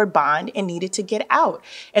afford bond and needed to get out.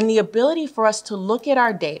 And the ability for us to look at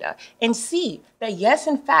our data and see that yes,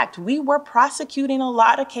 in fact, we were prosecuting a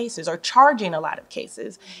lot of cases or charging a lot of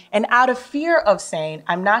cases. And out of fear of saying,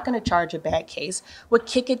 I'm not going to charge a bad case, would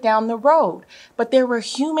kick it down the road. But there were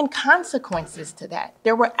human consequences to that.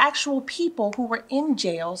 There were actual people who were in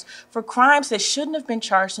jails for crimes that shouldn't have been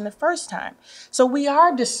charged in the first time. So we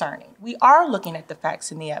are discerning. We are looking at the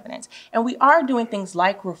facts and the evidence. And we are doing things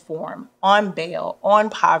like reform on bail, on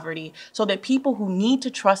poverty, so that people who need to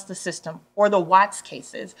trust the system or the Watts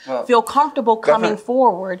cases feel comfortable coming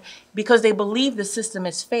forward because they believe the system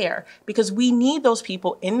is fair, because we need those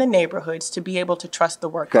people in the neighborhoods to be able to trust the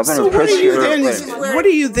work. So what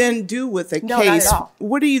do you then do with a case?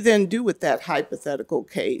 What do you then do with that hypothetical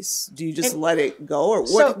case? Do you just let it go, or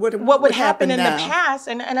what would happen in the past?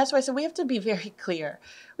 And that's why I said we have to be very clear.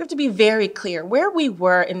 We have to be very clear where we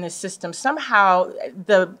were in the system. Somehow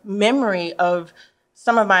the memory of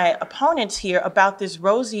some of my opponents here about this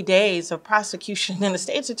rosy days of prosecution in the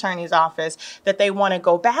state's attorney's office that they want to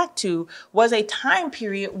go back to was a time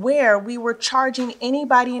period where we were charging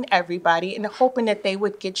anybody and everybody and hoping that they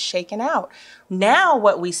would get shaken out. Now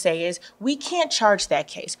what we say is we can't charge that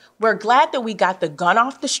case. We're glad that we got the gun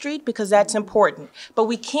off the street because that's important, but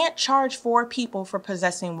we can't charge 4 people for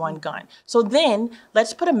possessing 1 gun. So then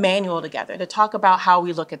let's put a manual together to talk about how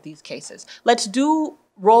we look at these cases. Let's do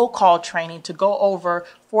roll call training to go over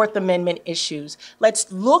Fourth Amendment issues.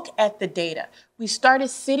 Let's look at the data. We started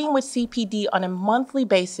sitting with CPD on a monthly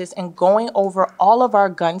basis and going over all of our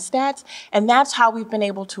gun stats, and that's how we've been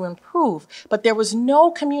able to improve. But there was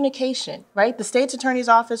no communication, right? The state's attorney's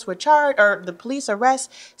office would charge, or the police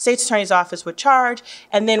arrest, state's attorney's office would charge,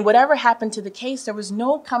 and then whatever happened to the case, there was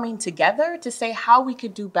no coming together to say how we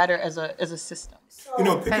could do better as a system. You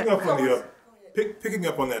know, picking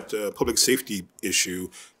up on that public safety issue,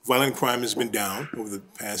 violent crime has been down over the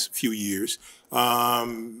past few years.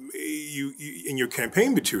 You in your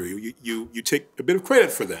campaign material, you take a bit of credit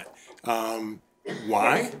for that.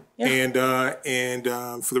 Why? Yeah.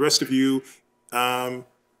 And for the rest of you,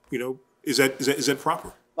 you know, is that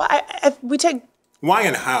proper? Well, we take. Why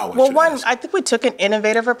and how? I think we took an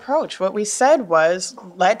innovative approach. What we said was,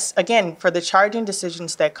 let's, again, for the charging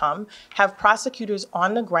decisions that come, have prosecutors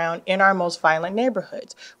on the ground in our most violent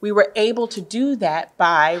neighborhoods. We were able to do that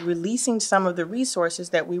by releasing some of the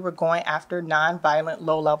resources that we were going after nonviolent,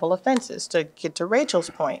 low-level offenses. To get to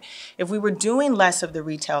Rachel's point, if we were doing less of the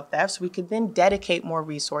retail thefts, we could then dedicate more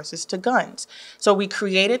resources to guns. So we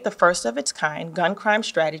created the first of its kind Gun Crime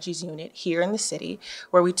Strategies Unit here in the city,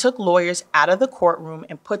 where we took lawyers out of the court courtroom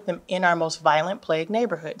and put them in our most violent plagued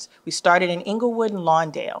neighborhoods. We started in Inglewood and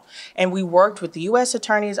Lawndale, and we worked with the U.S.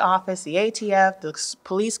 Attorney's Office, the ATF, the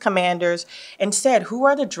police commanders, and said, who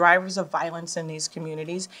are the drivers of violence in these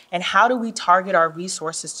communities, and how do we target our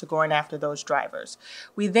resources to going after those drivers?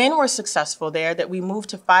 We then were successful there that we moved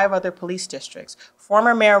to 5 other police districts.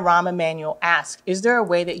 Former Mayor Rahm Emanuel asked, is there a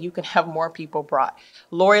way that you can have more people brought?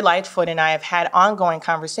 Lori Lightfoot and I have had ongoing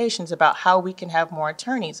conversations about how we can have more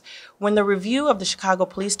attorneys. When the review of the Chicago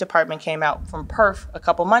Police Department came out from PERF a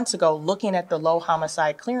couple months ago, looking at the low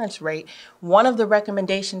homicide clearance rate, one of the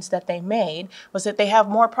recommendations that they made was that they have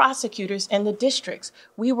more prosecutors in the districts.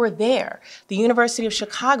 We were there. The University of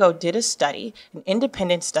Chicago did a study, an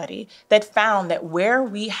independent study, that found that where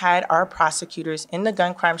we had our prosecutors in the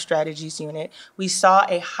Gun Crime Strategies Unit, we saw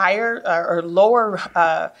a higher or lower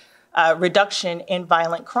reduction in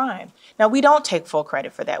violent crime. Now, we don't take full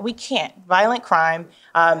credit for that. We can't. Violent crime,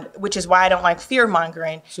 which is why I don't like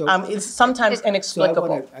fear-mongering, is sometimes inexplicable.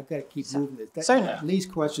 So I've got to keep moving this. Certainly. Lee's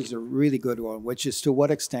question is a really good one, which is to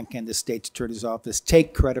what extent can the state's attorney's office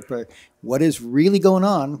take credit for what is really going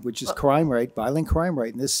on, which is crime rate, violent crime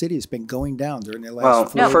rate in this city has been going down during the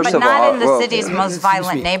last 4 years. But not in the city's most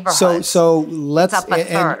violent neighborhoods. So let's, it's up a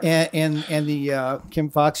third. And the Kim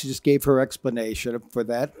Foxx just gave her explanation for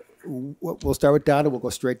that. We'll start with Donna, we'll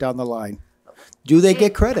go straight down the line. Do they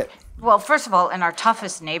get credit? Well, first of all, in our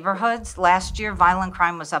toughest neighborhoods, last year, violent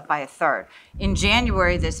crime was up by a third. In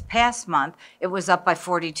January, this past month, it was up by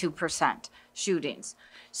 42% shootings.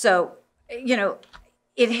 So, you know,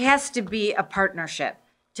 it has to be a partnership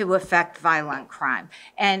to affect violent crime.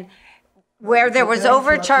 And where there was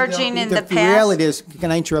overcharging in the past. The reality is,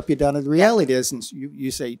 can I interrupt you, Donna? The reality is, since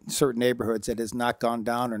you say certain neighborhoods it has not gone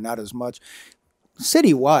down or not as much,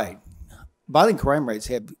 citywide, violent crime rates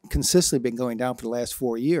have consistently been going down for the last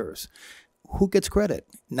 4 years. Who gets credit?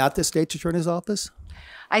 Not the state's attorney's office?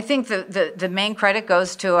 I think the main credit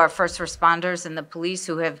goes to our first responders and the police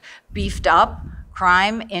who have beefed up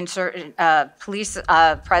crime in certain police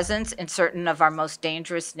presence in certain of our most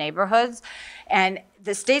dangerous neighborhoods. And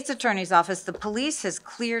the state's attorney's office, the police has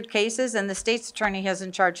cleared cases, and the state's attorney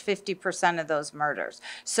hasn't charged 50% of those murders.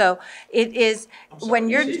 So it is when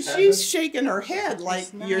you're she's shaking her head like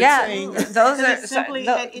you're saying. Those are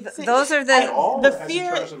the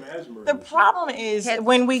fear. The problem is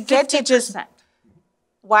when we get to just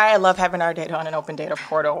why I love having our data on an open data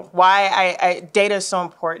portal. Why data is so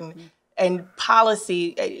important. And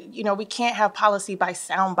policy, you know, we can't have policy by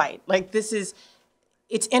soundbite. Like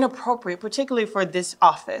it's inappropriate, particularly for this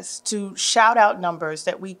office, to shout out numbers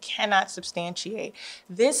that we cannot substantiate.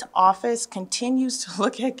 This office continues to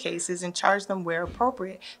look at cases and charge them where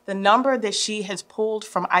appropriate. The number that she has pulled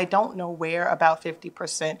from I don't know where, about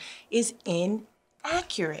 50%, is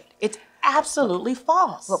inaccurate. It's absolutely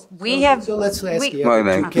false. So let's ask you.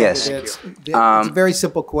 Yes. It's a very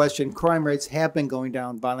simple question. Crime rates have been going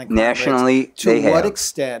down. Violent crime nationally, rates. To what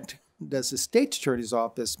extent does the state's attorney's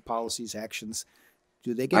office policies, actions,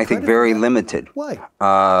 do they get credit? I think very limited. Why?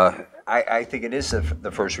 I think it is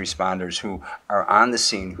the first responders who are on the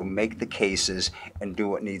scene, who make the cases and do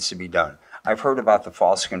what needs to be done. I've heard about the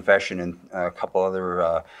false confession and a couple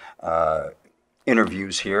other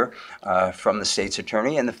interviews here from the state's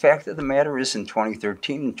attorney. And the fact of the matter is, in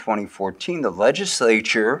 2013 and 2014, the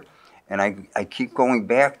legislature, and I keep going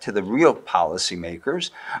back to the real policymakers,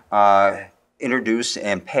 introduced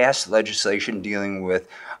and passed legislation dealing with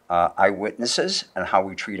eyewitnesses and how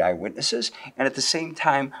we treat eyewitnesses, and at the same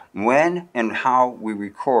time, when and how we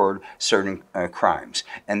record certain crimes.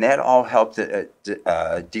 And that all helped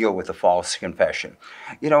deal with the false confession.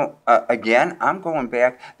 You know, again, I'm going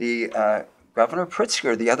back, Governor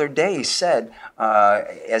Pritzker the other day said,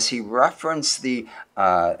 as he referenced the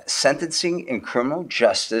Sentencing and Criminal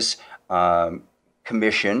Justice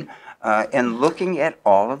Commission, and looking at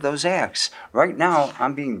all of those acts. Right now,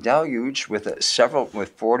 I'm being deluged with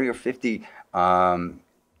 40 or 50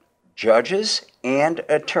 judges and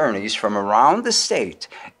attorneys from around the state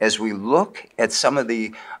as we look at some of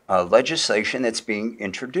the legislation that's being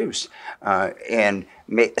introduced and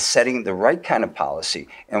setting the right kind of policy.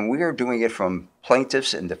 And we are doing it from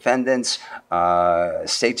plaintiffs and defendants,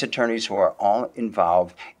 state's attorneys who are all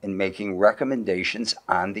involved in making recommendations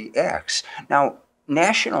on the acts. Now,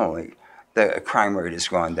 nationally, the crime rate has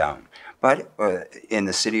gone down. But in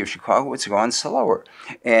the city of Chicago, it's gone slower.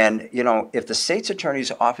 And, you know, if the state's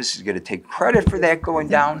attorney's office is going to take credit for that going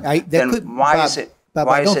down, then why is it? Bob,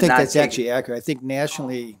 I don't think that's actually accurate. I think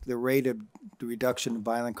nationally, the rate of the reduction in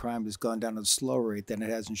violent crime has gone down at a slower rate than it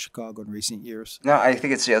has in Chicago in recent years. No, I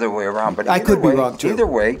think it's the other way around. But I could be wrong, too. Either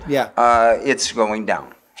way, yeah. It's going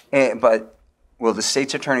down. But will the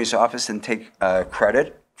state's attorney's office then take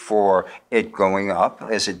credit for it going up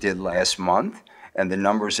as it did last month? And the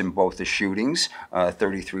numbers in both the shootings,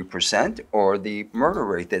 33%, or the murder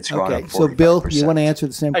rate that's gone up 45%. So Bill, you want to answer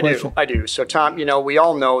the same question? I do. So Tom, we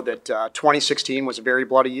all know that 2016 was a very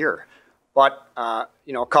bloody year. But, a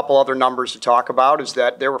couple other numbers to talk about is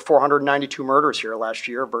that there were 492 murders here last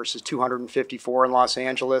year versus 254 in Los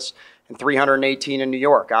Angeles and 318 in New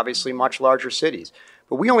York, obviously much larger cities.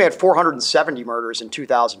 But we only had 470 murders in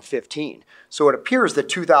 2015. So it appears that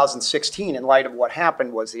 2016, in light of what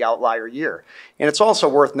happened, was the outlier year. And it's also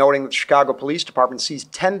worth noting that the Chicago Police Department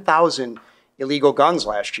seized 10,000 illegal guns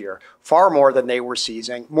last year, far more than they were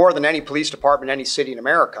seizing, more than any police department in any city in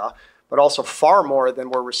America, but also far more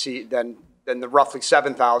than were received than the roughly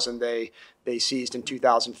 7,000 they seized in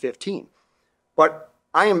 2015. But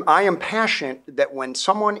I am passionate that when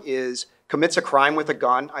someone commits a crime with a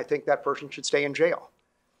gun, I think that person should stay in jail.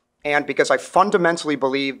 And because I fundamentally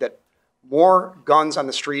believe that more guns on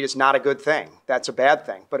the street is not a good thing. That's a bad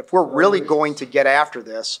thing. But if we're really going to get after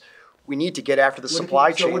this, we need to get after the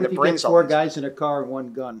supply chain that brings all four guys in a car and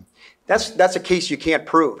one gun? That's a case you can't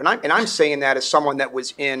prove. And I'm saying that as someone that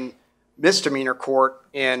was in misdemeanor court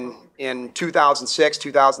in 2006,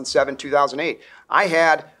 2007, 2008. I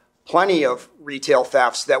had plenty of retail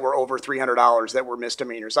thefts that were over $300 that were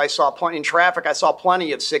misdemeanors. I saw plenty in traffic. I saw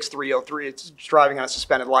plenty of 6303. It's driving on a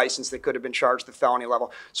suspended license that could have been charged at the felony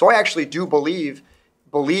level. So I actually do believe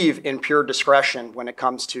in pure discretion when it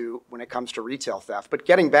comes to retail theft. But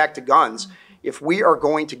getting back to guns, if we are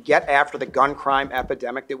going to get after the gun crime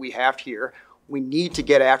epidemic that we have here, we need to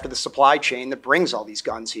get after the supply chain that brings all these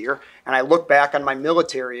guns here. And I look back on my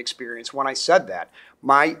military experience when I said that.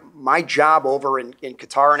 My job over in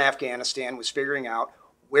Qatar and Afghanistan was figuring out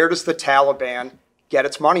where does the Taliban get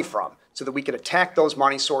its money from so that we could attack those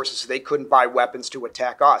money sources so they couldn't buy weapons to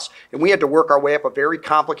attack us. And we had to work our way up a very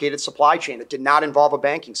complicated supply chain that did not involve a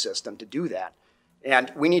banking system to do that. And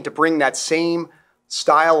we need to bring that same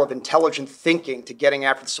style of intelligent thinking to getting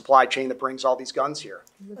after the supply chain that brings all these guns here.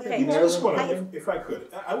 Okay. If I could,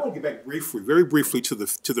 I want to get back very briefly to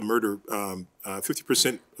the murder.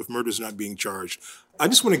 50% of murders not being charged. I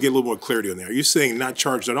just want to get a little more clarity on that. Are you saying not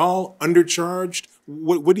charged at all, undercharged?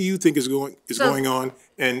 What do you think is going on?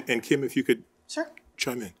 And Kim, if you could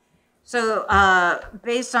chime in. So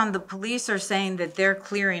based on the police are saying that they're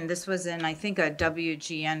clearing, this was in, I think, a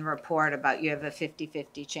WGN report about you have a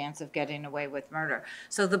 50-50 chance of getting away with murder.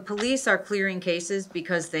 So the police are clearing cases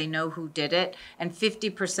because they know who did it, and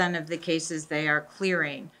 50% of the cases they are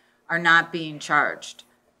clearing are not being charged.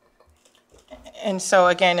 And so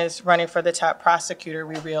again, as running for the top prosecutor,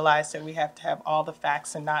 we realize that we have to have all the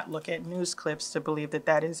facts and not look at news clips to believe that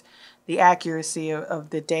that is the accuracy of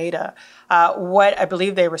the data. What I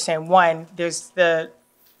believe they were saying, one, there's the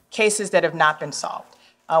cases that have not been solved.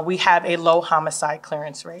 We have a low homicide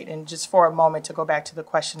clearance rate. And just for a moment to go back to the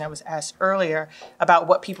question that was asked earlier about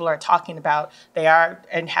what people are talking about, they are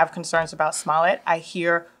and have concerns about Smollett. I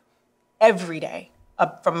hear every day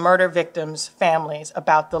from murder victims' families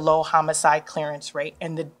about the low homicide clearance rate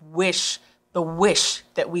and the wish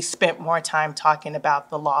that we spent more time talking about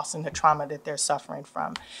the loss and the trauma that they're suffering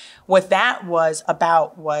from. What that was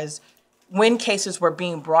about was when cases were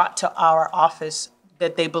being brought to our office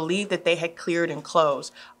that they believed that they had cleared and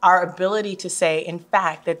closed, our ability to say, in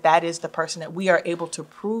fact, that that is the person, that we are able to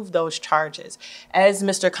prove those charges. As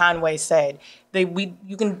Mr. Conway said,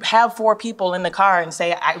 you can have 4 people in the car and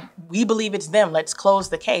say, we believe it's them, let's close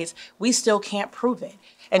the case. We still can't prove it.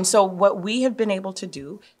 And so what we have been able to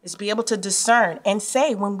do is be able to discern and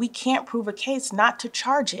say when we can't prove a case, not to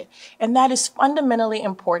charge it. And that is fundamentally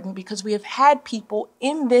important because we have had people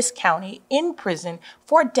in this county in prison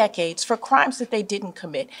for decades for crimes that they didn't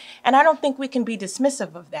commit. And I don't think we can be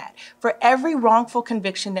dismissive of that. For every wrongful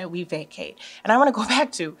conviction that we vacate, and I want to go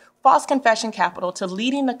back to false confession capital to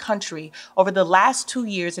leading the country over the last 2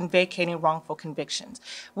 years in vacating wrongful convictions.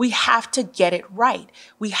 We have to get it right.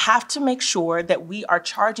 We have to make sure that we are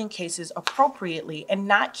charging cases appropriately and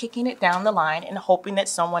not kicking it down the line and hoping that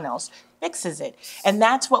someone else fixes it. And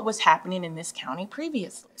that's what was happening in this county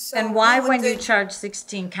previously. So and why, when you charged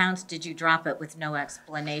 16 counts, did you drop it with no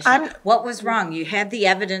explanation? What was wrong? You had the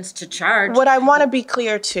evidence to charge. What I want to be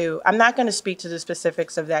clear too, I'm not going to speak to the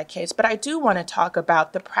specifics of that case, but I do want to talk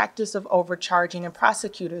about the practice of overcharging in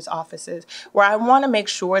prosecutors' offices, where I want to make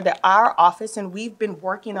sure that our office, and we've been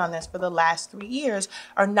working on this for the last 3 years,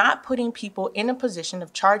 are not putting people in a position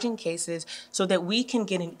of charging cases so that we can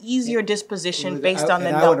get an easier disposition based on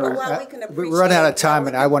the number. We're running out of time,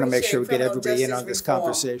 and I want to make sure we get everybody in on this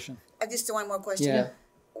conversation. Just one more question. Yeah.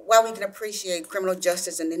 while we can appreciate criminal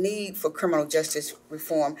justice and the need for criminal justice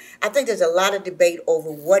reform, I think there's a lot of debate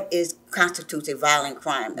over what constitutes a violent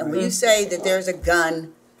crime. And when you say that there's a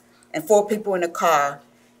gun and 4 people in a car,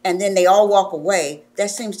 and then they all walk away, that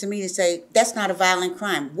seems to me to say that's not a violent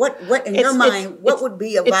crime. What in your mind, what would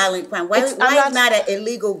be a violent crime? Why is not an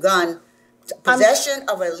illegal gun, possession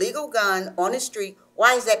of an illegal gun on the street,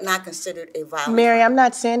 why is that not considered a violent Mary, crime? I'm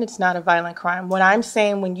not saying it's not a violent crime. What I'm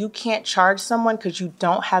saying, when you can't charge someone because you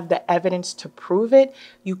don't have the evidence to prove it,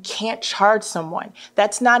 you can't charge someone.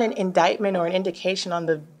 That's not an indictment or an indication on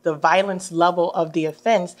the violence level of the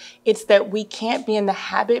offense. It's that we can't be in the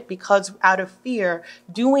habit, because out of fear,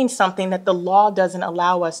 doing something that the law doesn't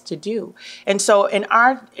allow us to do. And so in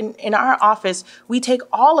our office, we take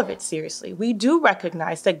all of it seriously. We do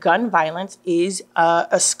recognize that gun violence is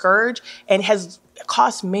a scourge and has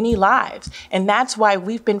cost many lives. And that's why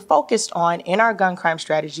we've been focused on, in our gun crime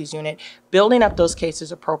strategies unit, building up those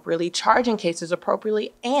cases appropriately, charging cases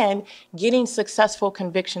appropriately, and getting successful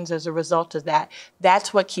convictions as a result of that.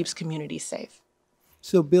 That's what keeps communities safe.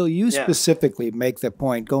 So, Bill, you specifically make the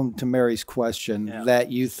point, going to Mary's question,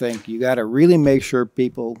 that you think you got to really make sure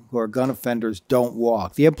people who are gun offenders don't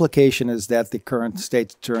walk. The implication is that the current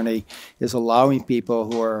state's attorney is allowing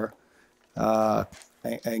people who are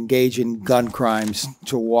engage in gun crimes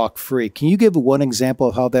to walk free. Can you give one example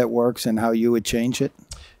of how that works and how you would change it?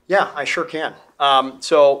 Yeah, I sure can.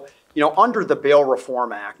 So, under the Bail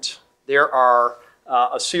Reform Act, there are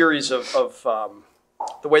a series of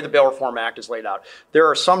the way the Bail Reform Act is laid out. There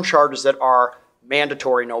are some charges that are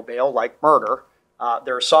mandatory no bail, like murder.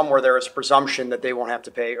 There are some where there is a presumption that they won't have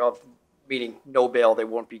to pay, meaning no bail, they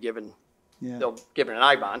won't be given, they'll given an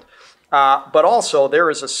I-bond. But also there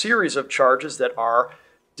is a series of charges that are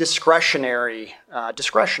discretionary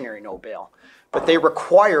no bail, but they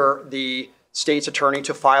require the state's attorney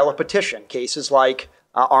to file a petition. Cases like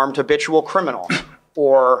armed habitual criminal,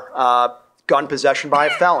 or gun possession by a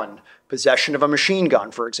felon, possession of a machine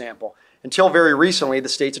gun, for example. Until very recently, the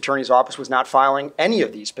state's attorney's office was not filing any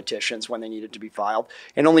of these petitions when they needed to be filed,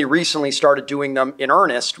 and only recently started doing them in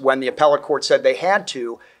earnest when the appellate court said they had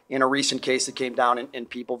to, in a recent case that came down in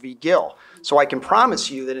People v. Gill. So I can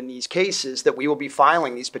promise you that in these cases that we will be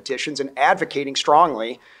filing these petitions and advocating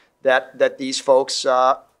strongly that these folks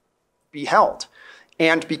be held.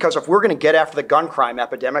 And because if we're going to get after the gun crime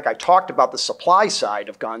epidemic, I talked about the supply side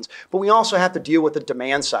of guns, but we also have to deal with the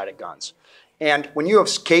demand side of guns. And when you have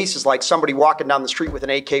cases like somebody walking down the street with an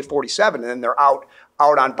AK-47 and then they're out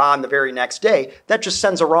on bond the very next day, that just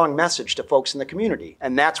sends a wrong message to folks in the community.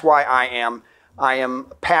 And that's why I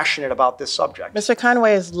am passionate about this subject. Mr.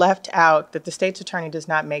 Conway has left out that the state's attorney does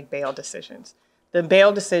not make bail decisions. The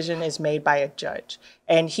bail decision is made by a judge.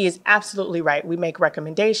 And he is absolutely right. We make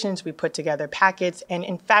recommendations, we put together packets, and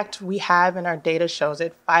in fact, we have, and our data shows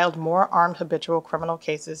it, filed more armed habitual criminal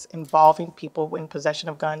cases involving people in possession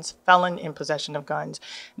of guns, felon in possession of guns,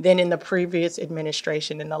 than in the previous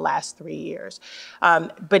administration in the last 3 years.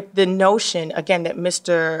 But the notion, again, that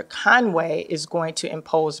Mr. Conway is going to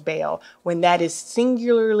impose bail when that is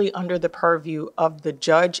singularly under the purview of the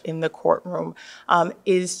judge in the courtroom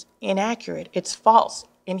is inaccurate. It's false,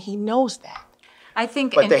 and he knows that. I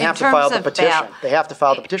think but they have to file the petition. Bail, they have to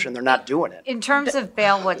file the petition. They're not doing it. In terms of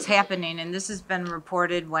bail, what's happening, and this has been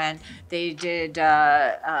reported when they did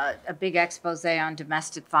a big expose on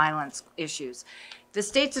domestic violence issues, the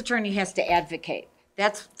state's attorney has to advocate.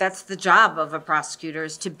 That's the job of a prosecutor,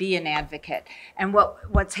 is to be an advocate. And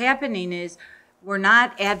what's happening is we're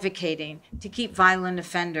not advocating to keep violent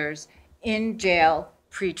offenders in jail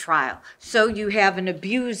pre-trial. So you have an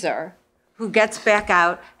abuser who gets back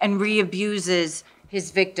out and re-abuses his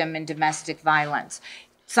victim in domestic violence,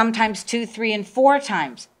 sometimes 2, 3, and 4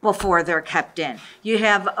 times before they're kept in. You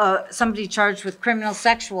have somebody charged with criminal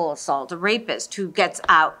sexual assault, a rapist who gets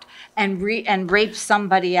out and rapes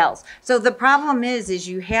somebody else. So the problem is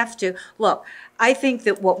you have to, look, I think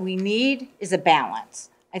that what we need is a balance.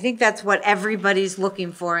 I think that's what everybody's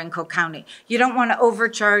looking for in Cook County. You don't want to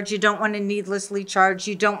overcharge, you don't want to needlessly charge,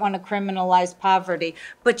 you don't want to criminalize poverty,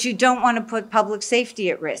 but you don't want to put public safety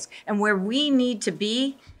at risk. And where we need to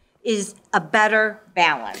be is a better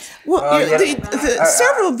balance. Well,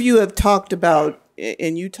 several of you have talked about,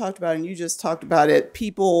 and you just talked about it,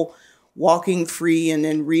 people walking free and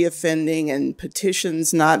then reoffending and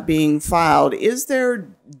petitions not being filed. Is there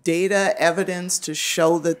data evidence to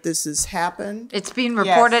show that this has happened? It's being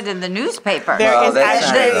reported in the newspaper. There is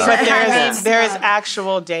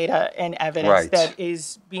actual data and evidence that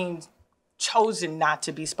is being chosen not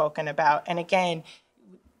to be spoken about. And again,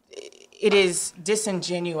 it is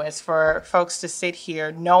disingenuous for folks to sit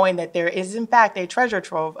here knowing that there is, in fact, a treasure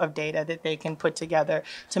trove of data that they can put together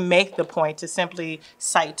to make the point to simply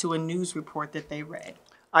cite to a news report that they read.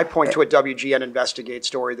 I point to a WGN Investigate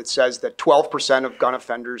story that says that 12% of gun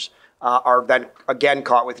offenders are then again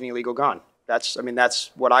caught with an illegal gun.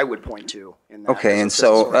 That's what I would point to in that. Okay, and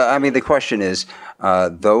so, I mean, the question is,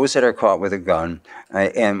 those that are caught with a gun,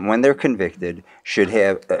 and when they're convicted, should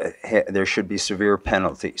there should be severe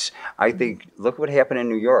penalties. I think, look what happened in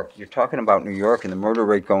New York. You're talking about New York and the murder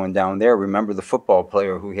rate going down there. Remember the football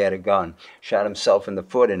player who had a gun, shot himself in the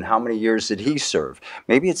foot, and how many years did he serve?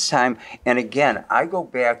 Maybe it's time, and again, I go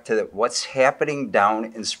back to what's happening down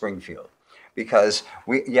in Springfield, because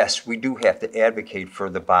yes, we do have to advocate for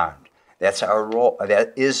the bond. That's our role.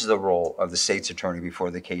 That is the role of the state's attorney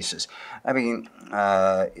before the cases. I mean,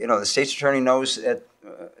 the state's attorney knows that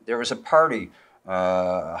there was a party,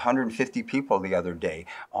 150 people the other day,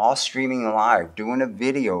 all streaming live, doing a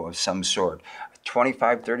video of some sort.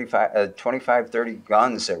 25, 30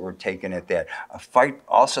 guns that were taken at that. A fight,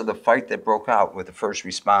 also the fight that broke out with the first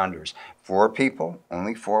responders. 4 people,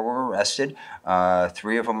 only 4 were arrested.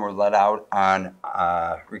 3 of them were let out on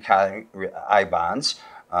I-bonds.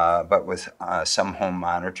 But with some home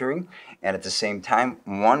monitoring. And at the same time,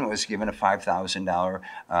 1 was given a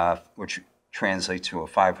 $5,000, which translates to a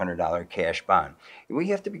 $500 cash bond. We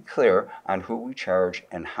have to be clear on who we charge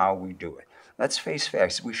and how we do it. Let's face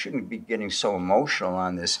facts. We shouldn't be getting so emotional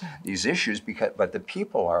on these issues, but the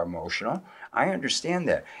people are emotional. I understand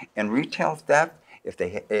that. And retail theft,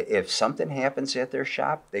 if something happens at their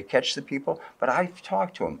shop, they catch the people. But I've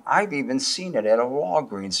talked to them. I've even seen it at a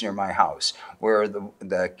Walgreens near my house, where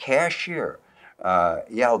the cashier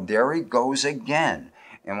yelled, "There he goes again."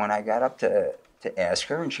 And when I got up to ask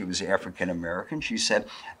her, and she was African American, she said,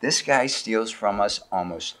 "This guy steals from us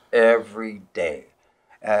almost every day."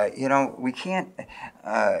 We can't.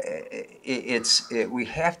 We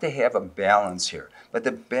have to have a balance here. But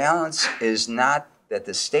the balance is not that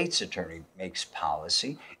the state's attorney makes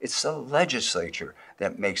policy. It's the legislature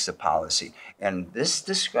that makes the policy. And this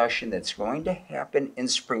discussion that's going to happen in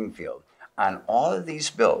Springfield on all of these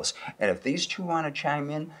bills, and if these two want to chime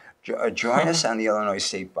in, join us on the Illinois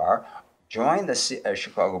State Bar, join the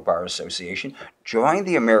Chicago Bar Association, join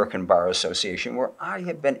the American Bar Association, where I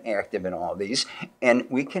have been active in all these, and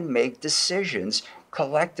we can make decisions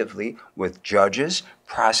collectively with judges,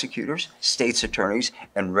 prosecutors, state's attorneys,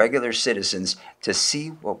 and regular citizens to see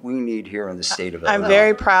what we need here in the state of Illinois. I'm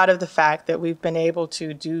very proud of the fact that we've been able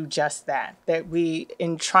to do just that, that we,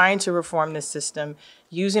 in trying to reform this system,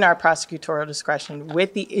 using our prosecutorial discretion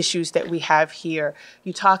with the issues that we have here.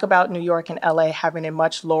 You talk about New York and LA having a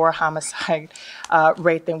much lower homicide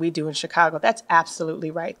rate than we do in Chicago. That's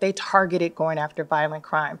absolutely right. They targeted going after violent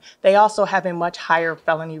crime. They also have a much higher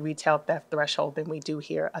felony retail theft threshold than we do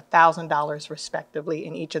here, $1,000 respectively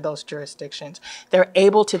in each of those jurisdictions. They're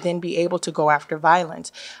able to then be able to go after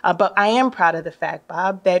violence. But I am proud of the fact,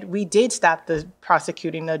 Bob, that we did stop the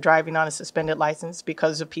prosecuting the driving on a suspended license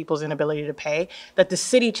because of people's inability to pay, that the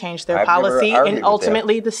city changed their policy, and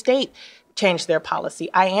ultimately the state changed their policy.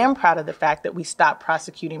 I am proud of the fact that we stopped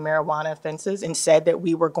prosecuting marijuana offenses and said that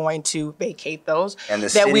we were going to vacate those. And the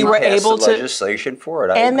that city we were passed able the to legislation for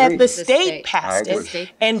it. and agree. That the state passed it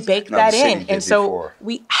and baked that in. And so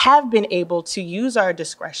we have been able to use our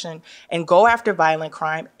discretion and go after violent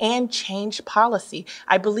crime and change policy.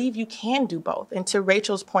 I believe you can do both. And to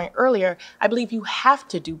Rachel's point earlier, I believe you have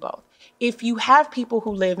to do both. If you have people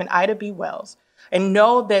who live in Ida B. Wells and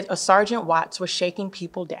know that a Sergeant Watts was shaking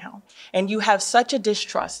people down, and you have such a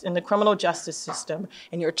distrust in the criminal justice system,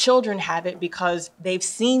 and your children have it because they've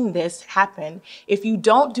seen this happen, if you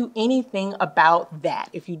don't do anything about that,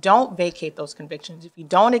 if you don't vacate those convictions, if you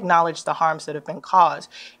don't acknowledge the harms that have been caused,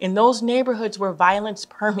 in those neighborhoods where violence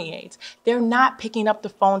permeates, they're not picking up the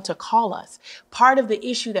phone to call us. Part of the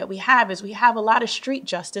issue that we have is we have a lot of street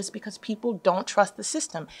justice because people don't trust the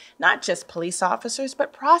system, not just police officers,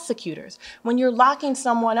 but prosecutors. When you're locking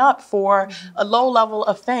someone up for a low-level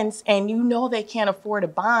offense and you know they can't afford a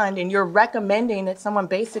bond, and you're recommending that someone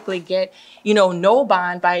basically get, no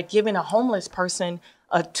bond by giving a homeless person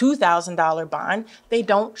a $2,000 bond, they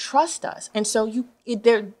don't trust us. And so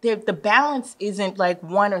the balance isn't like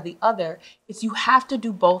one or the other. It's you have to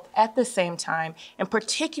do both at the same time, and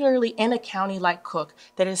particularly in a county like Cook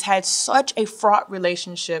that has had such a fraught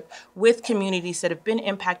relationship with communities that have been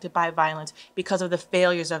impacted by violence because of the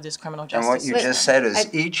failures of this criminal justice system. And what you just said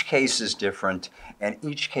is each case is different, and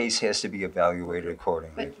each case has to be evaluated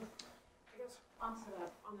accordingly.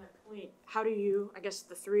 on that point, how do you, I guess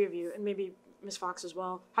the three of you, and maybe Ms. Foxx as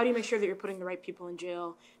well, how do you make sure that you're putting the right people in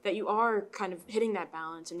jail, that you are kind of hitting that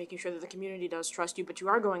balance and making sure that the community does trust you, but you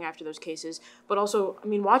are going after those cases, but also, I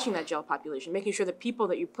mean, watching that jail population, making sure that people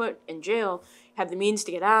that you put in jail have the means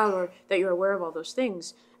to get out or that you're aware of all those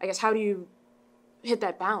things. I guess, how do you hit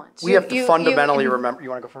that balance? We have to fundamentally remember. You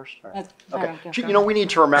want to go first? All right. Okay. Okay. You know, we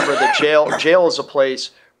need to remember that jail is a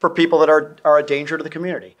place for people that are a danger to the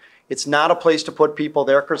community. It's not a place to put people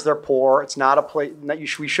there because they're poor. It's not a place that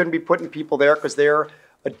we shouldn't be putting people there because they're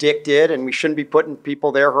addicted, and we shouldn't be putting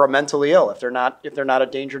people there who are mentally ill if they're not a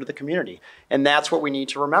danger to the community. And that's what we need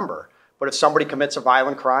to remember. But if somebody commits a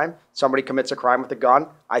violent crime, somebody commits a crime with a gun,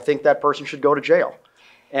 I think that person should go to jail.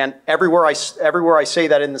 And everywhere I say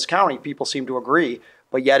that in this county, people seem to agree.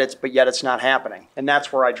 But yet it's not happening, and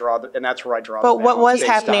that's where I draw the. But what was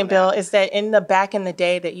happening, Bill, is that back in the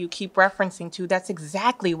day that you keep referencing to, that's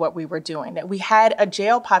exactly what we were doing. That we had a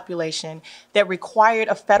jail population that required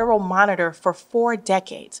a federal monitor for 4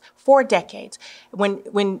 decades. 4 decades. When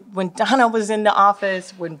Donna was in the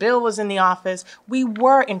office, when Bill was in the office, we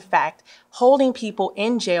were in fact holding people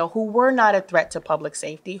in jail who were not a threat to public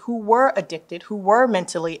safety, who were addicted, who were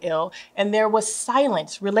mentally ill, and there was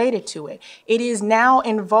silence related to it. It is now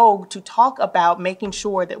in vogue to talk about making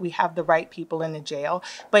sure that we have the right people in the jail,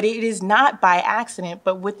 but it is not by accident,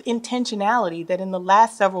 but with intentionality that in the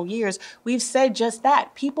last several years, we've said just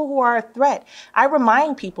that. People who are a threat. I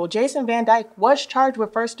remind people, Jason Van Dyke was charged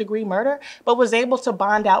with first-degree murder, but was able to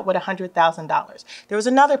bond out with $100,000. There was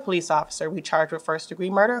another police officer we charged with first-degree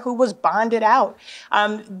murder who was bonded out.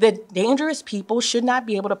 The dangerous people should not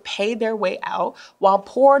be able to pay their way out while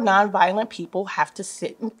poor, nonviolent people have to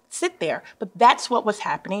sit there. But that's what was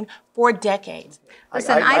happening for decades.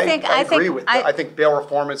 Listen, I think bail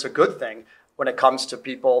reform is a good thing when it comes to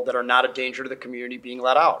people that are not a danger to the community being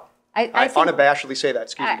let out. I unabashedly say that.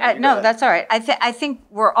 Excuse me. No, that's all right. I think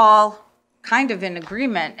we're all kind of in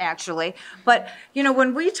agreement, actually. But, you know,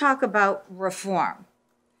 when we talk about reform,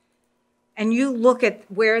 and you look at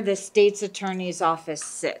where the state's attorney's office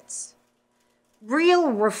sits, real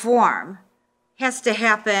reform has to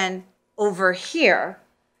happen over here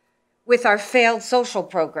with our failed social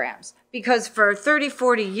programs. Because for 30,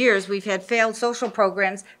 40 years, we've had failed social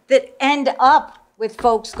programs that end up with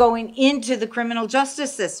folks going into the criminal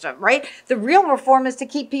justice system, right? The real reform is to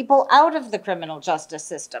keep people out of the criminal justice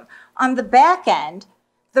system. On the back end,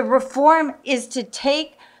 the reform is to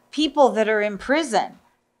take people that are in prison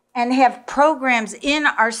and have programs in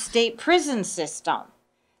our state prison system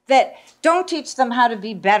that don't teach them how to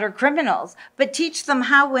be better criminals, but teach them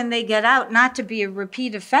how, when they get out, not to be a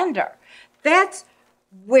repeat offender. That's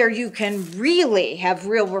where you can really have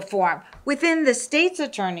real reform. Within the state's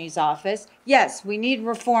attorney's office, yes, we need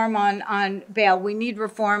reform on bail. We need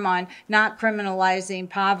reform on not criminalizing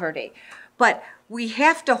poverty. But we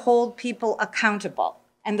have to hold people accountable.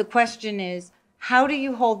 And the question is, how do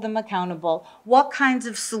you hold them accountable? What kinds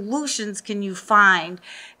of solutions can you find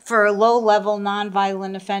for a low-level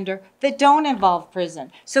nonviolent offender that don't involve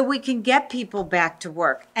prison, so we can get people back to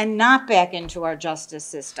work and not back into our justice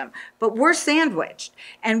system? But we're sandwiched,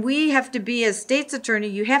 and we have to be, as state's attorney,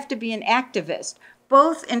 you have to be an activist,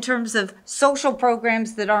 both in terms of social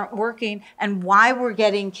programs that aren't working and why we're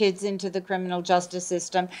getting kids into the criminal justice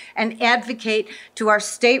system, and advocate to our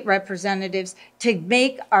state representatives to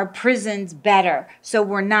make our prisons better, so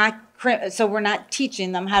we're not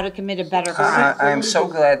teaching them how to commit a better crime. I'm so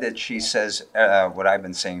glad that she says what I've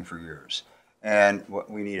been saying for years. And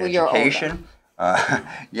we need education.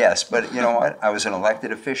 Yes, but you know what? I was an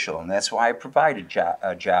elected official, and that's why I provided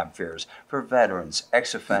job fairs for veterans,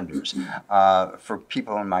 ex-offenders, for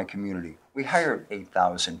people in my community. We hired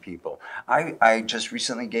 8,000 people. I just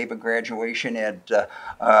recently gave a graduation at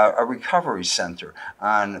a recovery center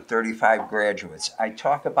on 35 graduates. I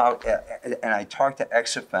talk about, and I talk to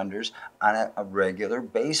ex-offenders on a regular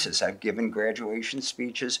basis. I've given graduation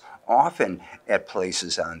speeches often at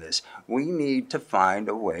places on this. We need to find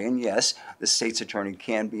a way, and yes, the state's attorney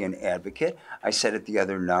can be an advocate. I said it the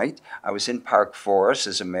other night. I was in Park Forest,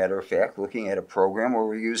 as a matter of fact, looking at a program where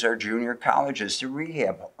we use our junior colleges to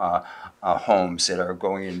rehab homes that are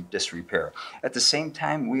going in disrepair. At the same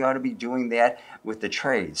time, we ought to be doing that with the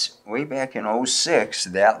trades. Way back in '06,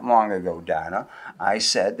 that long ago, Donna, I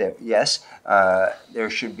said that, yes, there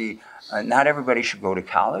should be, not everybody should go to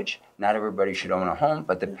college, not everybody should own a home,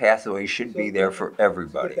 but the pathway should be there for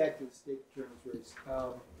everybody. Back to the state attorney's race.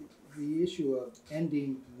 The issue of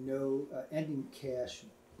ending cash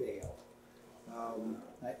bail.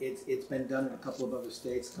 It's been done in a couple of other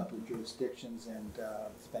states, a couple of jurisdictions, and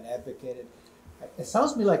it's been advocated. It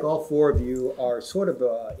sounds to me like all four of you are sort of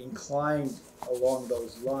inclined along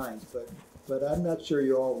those lines, but I'm not sure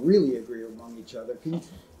you all really agree among each other.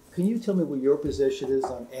 Can you tell me what your position is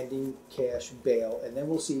on ending cash bail, and then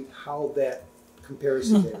we'll see how that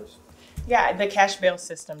compares to theirs? Yeah, the cash bail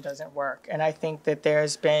system doesn't work. And I think that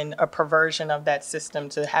there's been a perversion of that system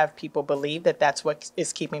to have people believe that that's what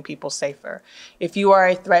is keeping people safer. If you are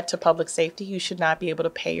a threat to public safety, you should not be able to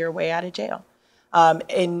pay your way out of jail.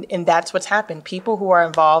 And that's what's happened. People who are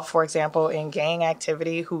involved, for example, in gang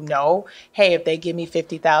activity who know, hey, if they give me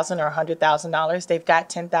 $50,000 or $100,000, they've got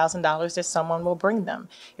 $10,000 that someone will bring them.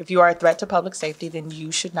 If you are a threat to public safety, then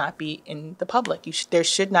you should not be in the public. There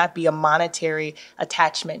should not be a monetary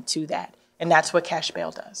attachment to that. And that's what cash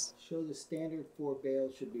bail does. So the standard for bail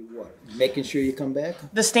should be what? Making sure you come back?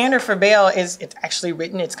 The standard for bail is, it's actually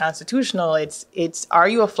written, it's constitutional. It's are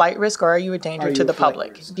you a flight risk or are you a danger to the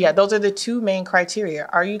public? Risk? Yeah, those are the two main criteria.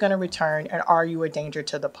 Are you going to return and are you a danger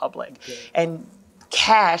to the public? Okay. And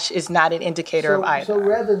cash is not an indicator of either. So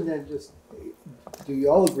rather than just, do you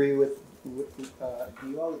all agree with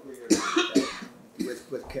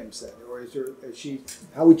what Kim said? Or is she,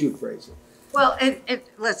 how would you phrase it? Well,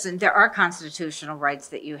 listen, there are constitutional rights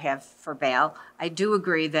that you have for bail. I do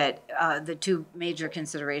agree that the two major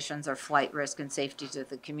considerations are flight risk and safety to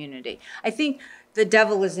the community. I think the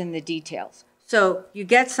devil is in the details. So you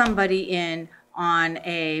get somebody in on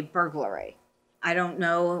a burglary. I don't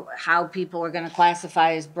know how people are going to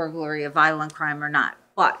classify as burglary a violent crime or not,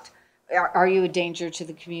 but are you a danger to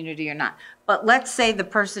the community or not? But let's say the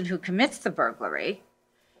person who commits the burglary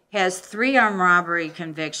has 3 armed robbery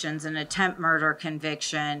convictions, an attempt murder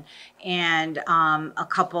conviction, and a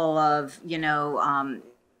couple of,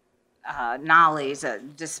 nollies,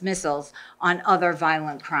 dismissals on other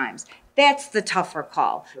violent crimes. That's the tougher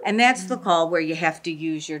call. And that's the call where you have to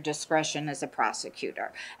use your discretion as a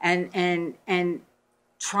prosecutor and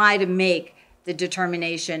try to make the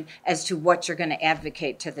determination as to what you're going to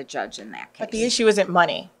advocate to the judge in that case. But the issue isn't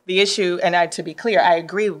money. The issue, and to be clear, I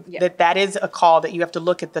agree that is a call that you have to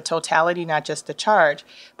look at the totality, not just the charge.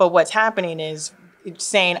 But what's happening is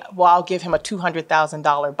saying, well, I'll give him a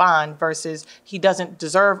 $200,000 bond versus he doesn't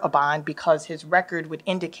deserve a bond because his record would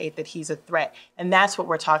indicate that he's a threat. And that's what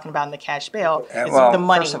we're talking about in the cash bail, is the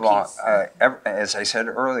money piece. First of all, as I said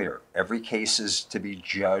earlier, every case is to be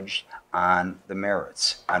judged on the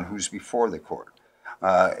merits, on who's before the court.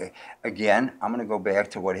 Again, I'm going to go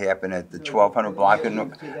back to what happened at the 1200 block. To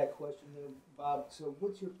that question, Bob, so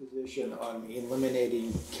what's your position on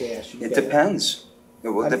eliminating cash? It depends. It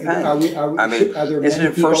will depend. Is it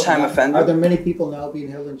a first-time offender? Are there many people now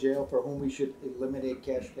being held in jail for whom we should eliminate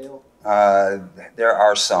cash bail? There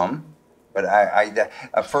are some, but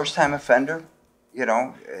a first-time offender,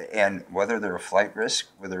 and whether they're a flight risk,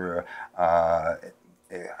 whether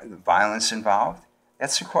violence involved,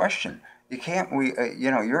 that's the question. You can't.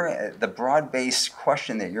 The broad-based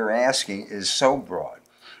question that you're asking is so broad,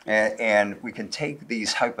 and we can take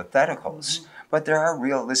these hypotheticals, but there are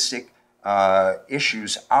realistic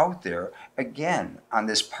issues out there, again, on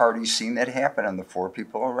this party scene that happened and the 4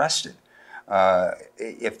 people arrested.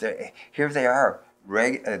 Here they are,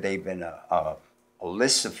 they've been a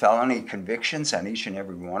list of felony convictions on each and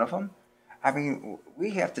every one of them. I mean, we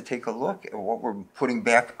have to take a look at what we're putting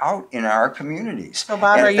back out in our communities. So,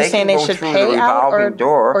 Bob, are you saying they should pay out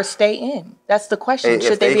or stay in? That's the question.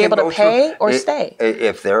 Should they be able to pay or stay?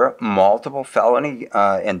 If there are multiple felony,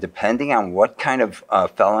 and depending on what kind of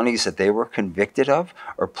felonies that they were convicted of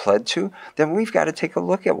or pled to, then we've got to take a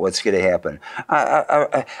look at what's going to happen.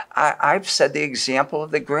 I've said the example of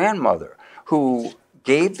the grandmother who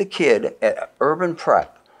gave the kid at Urban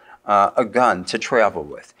Prep a gun to travel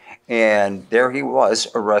with. And there he was,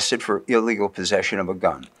 arrested for illegal possession of a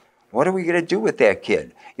gun. What are we going to do with that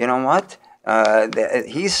kid? You know what?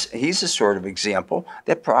 He's a sort of example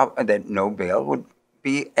that no bail would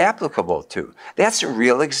be applicable to. That's a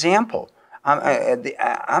real example.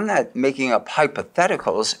 I'm not making up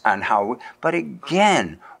hypotheticals on how, but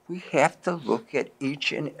again, we have to look at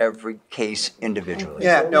each and every case individually.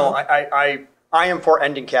 Yeah, no, I am for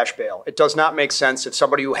ending cash bail. It does not make sense that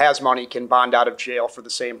somebody who has money can bond out of jail for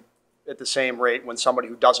at the same rate when somebody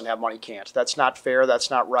who doesn't have money can't. That's not fair. That's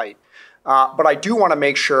not right. But I do want to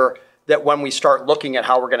make sure that when we start looking at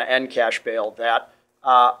how we're going to end cash bail, that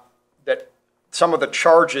some of the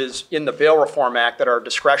charges in the Bail Reform Act that are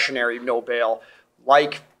discretionary no bail,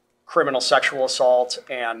 like criminal sexual assault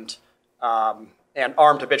and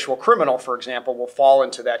armed habitual criminal, for example, will fall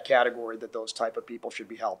into that category, that those type of people should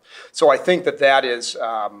be held. So I think that is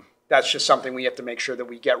that's just something we have to make sure that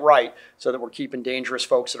we get right, so that we're keeping dangerous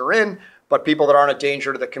folks that are in, but people that aren't a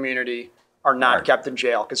danger to the community are not kept in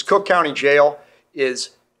jail. Because Cook County Jail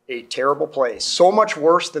is a terrible place. So much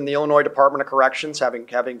worse than the Illinois Department of Corrections,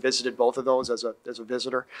 having visited both of those as a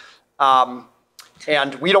visitor.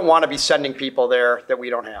 And we don't want to be sending people there that we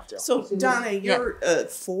don't have to. So Donna, you're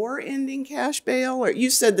for ending cash bail, or you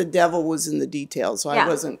said the devil was in the details, so I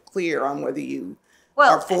wasn't clear on whether you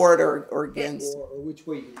are for it or against. Or which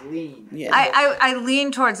way you lean. Yeah. I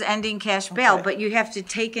lean towards ending cash bail, but you have to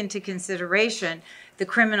take into consideration the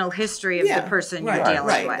criminal history of the person you're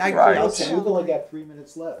dealing with. Okay, we've only got 3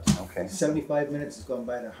 minutes left. Okay. 75 minutes has gone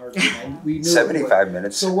by in a heartbeat. We knew 75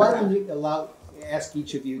 minutes. So why don't we ask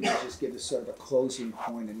each of you to just give us sort of a closing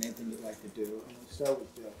point and anything you'd like to do. And we'll start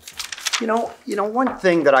with Bill. You know, one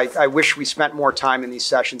thing that I wish we spent more time in these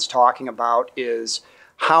sessions talking about is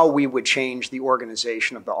how we would change the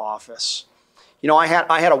organization of the office. You know, I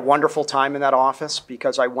had a wonderful time in that office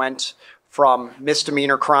because I went from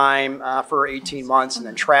misdemeanor crime for 18 months and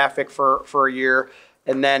then traffic for a year,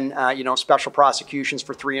 and then, you know, special prosecutions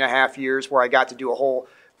for 3.5 years where I got to do a whole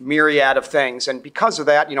myriad of things. And because of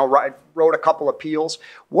that, you know, I wrote a couple appeals.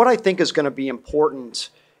 What I think is going to be important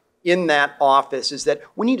in that office is that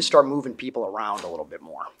we need to start moving people around a little bit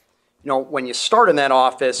more. You know, when you start in that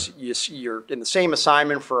office, you're in the same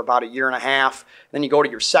assignment for about 1.5 years. Then you go to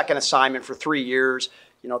your second assignment for 3 years.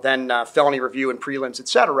 You know, then felony review and prelims, et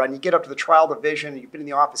cetera. And you get up to the trial division, and you've been in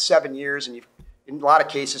the office 7 years, and you've, in a lot of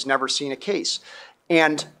cases, never seen a case.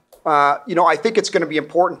 And, you know, I think it's going to be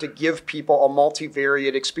important to give people a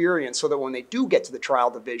multivariate experience so that when they do get to the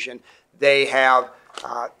trial division, they have,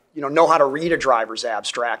 you know how to read a driver's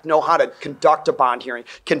abstract, know how to conduct a bond hearing,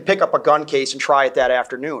 can pick up a gun case and try it that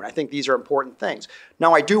afternoon. I think these are important things.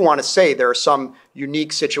 Now, I do want to say there are some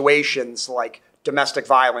unique situations like domestic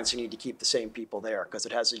violence, you need to keep the same people there because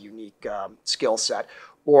it has a unique skill set.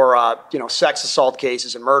 Or, you know, sex assault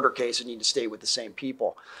cases and murder cases need to stay with the same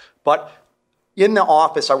people. But in the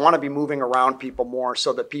office, I want to be moving around people more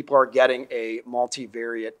so that people are getting a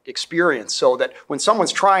multivariate experience so that when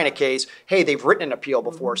someone's trying a case, hey, they've written an appeal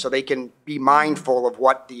before so they can be mindful of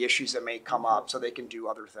what the issues that may come up so they can do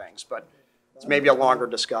other things. But it's maybe a longer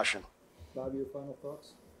discussion. Bob, your final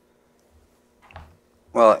thoughts?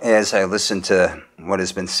 Well, as I listen to what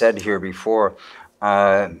has been said here before,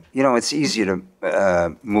 you know, it's easy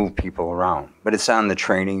to move people around, but it's on the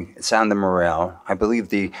training, it's on the morale. I believe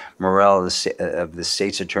the morale of the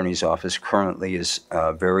state's attorney's office currently is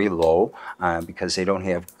very low because they don't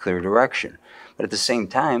have clear direction. But at the same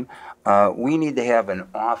time, we need to have an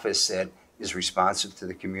office that is responsive to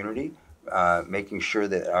the community, making sure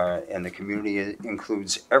that and the community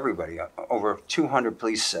includes everybody, over 200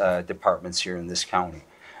 police departments here in this county.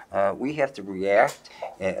 We have to react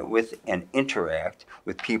with and interact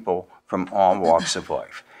with people from all walks of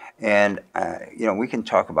life. And, you know, we can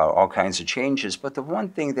talk about all kinds of changes, but the one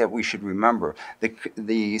thing that we should remember,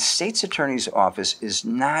 the state's attorney's office is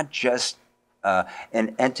not just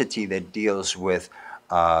an entity that deals with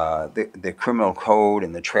the criminal code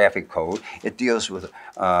and the traffic code. It deals with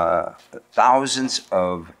thousands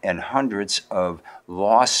and hundreds of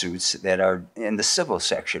lawsuits that are in the civil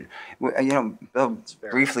section. You know, Bill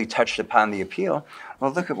briefly touched upon the appeal.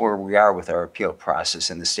 Well, look at where we are with our appeal process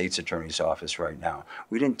in the state's attorney's office right now.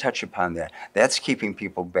 We didn't touch upon that. That's keeping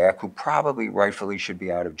people back who probably rightfully should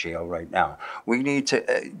be out of jail right now. We need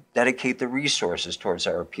to dedicate the resources towards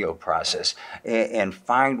our appeal process and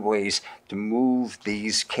find ways to move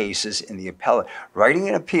these cases in the appellate. Writing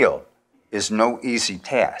an appeal is no easy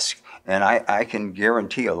task. And I can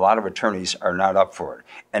guarantee a lot of attorneys are not up for it,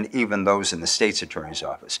 and even those in the state's attorney's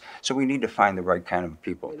office. So we need to find the right kind of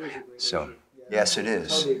people. So, yes, it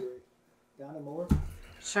is. Donna More?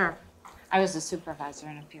 Sure. I was a supervisor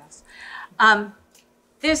in appeals.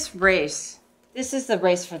 This is the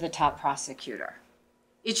race for the top prosecutor.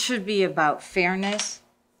 It should be about fairness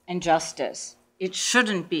and justice. It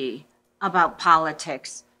shouldn't be about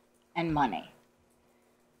politics and money.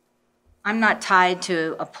 I'm not tied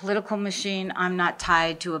to a political machine. I'm not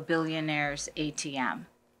tied to a billionaire's ATM.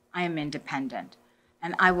 I am independent,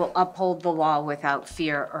 and I will uphold the law without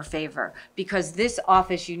fear or favor, because this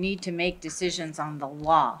office, you need to make decisions on the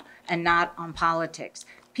law and not on politics.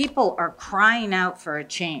 People are crying out for a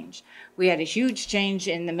change. We had a huge change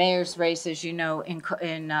in the mayor's race, as you know,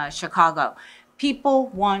 in Chicago. People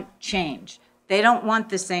want change. They don't want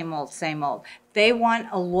the same old, same old. They want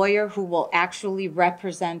a lawyer who will actually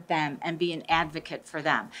represent them and be an advocate for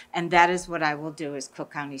them. And that is what I will do as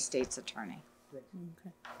Cook County State's Attorney. Okay.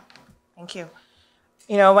 Thank you.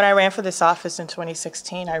 You know, when I ran for this office in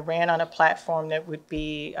 2016, I ran on a platform that would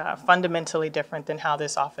be fundamentally different than how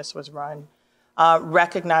this office was run.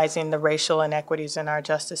 Recognizing the racial inequities in our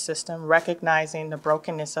justice system, recognizing the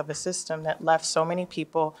brokenness of a system that left so many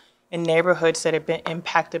people in neighborhoods that have been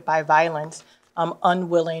impacted by violence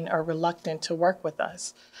unwilling or reluctant to work with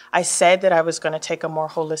us. I said that I was going to take a more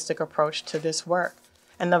holistic approach to this work.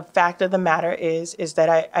 And the fact of the matter is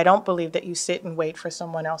that I don't believe that you sit and wait for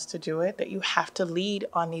someone else to do it, that you have to lead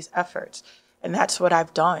on these efforts. And that's what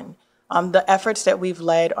I've done. The efforts that we've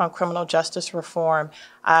led on criminal justice reform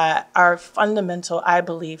are fundamental, I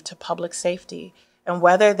believe, to public safety. And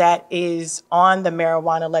whether that is on the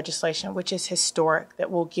marijuana legislation, which is historic,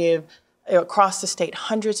 that will give across the state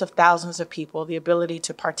hundreds of thousands of people the ability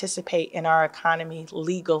to participate in our economy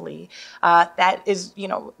legally,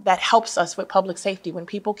 that helps us with public safety. When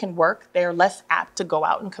people can work, they're less apt to go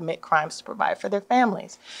out and commit crimes to provide for their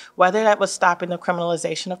families. Whether that was stopping the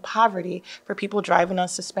criminalization of poverty for people driving on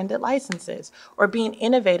suspended licenses, or being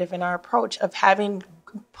innovative in our approach of having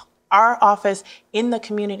our office in the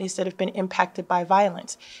communities that have been impacted by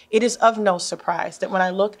violence. It is of no surprise that when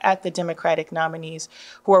I look at the Democratic nominees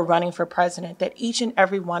who are running for president, that each and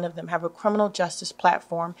every one of them have a criminal justice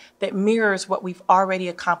platform that mirrors what we've already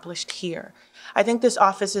accomplished here. I think this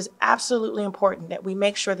office is absolutely important, that we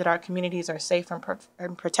make sure that our communities are safe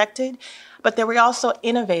and protected, but that we're also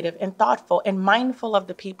innovative and thoughtful and mindful of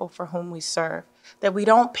the people for whom we serve. That we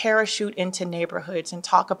don't parachute into neighborhoods and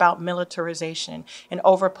talk about militarization and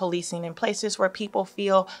over-policing in places where people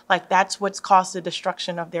feel like that's what's caused the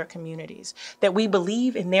destruction of their communities. That we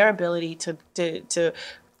believe in their ability to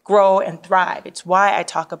grow and thrive. It's why I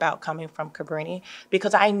talk about coming from Cabrini,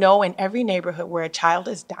 because I know in every neighborhood where a child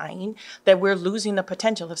is dying that we're losing the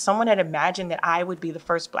potential. If someone had imagined that I would be the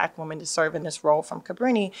first Black woman to serve in this role from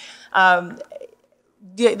Cabrini,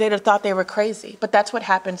 they'd have thought they were crazy. But that's what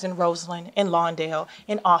happens in Roseland, in Lawndale,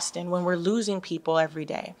 in Austin, when we're losing people every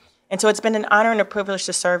day. And so it's been an honor and a privilege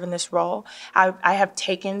to serve in this role. I have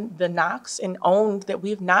taken the knocks and owned that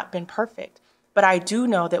we've not been perfect. But I do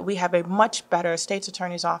know that we have a much better state's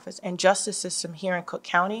attorney's office and justice system here in Cook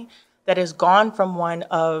County that has gone from one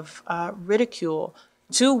of ridicule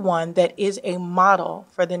to one that is a model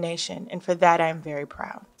for the nation. And for that, I'm very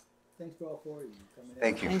proud. Thanks for all four of you.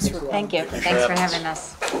 Thank you. Thank you. Thanks for having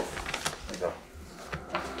us.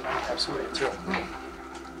 Absolutely, too.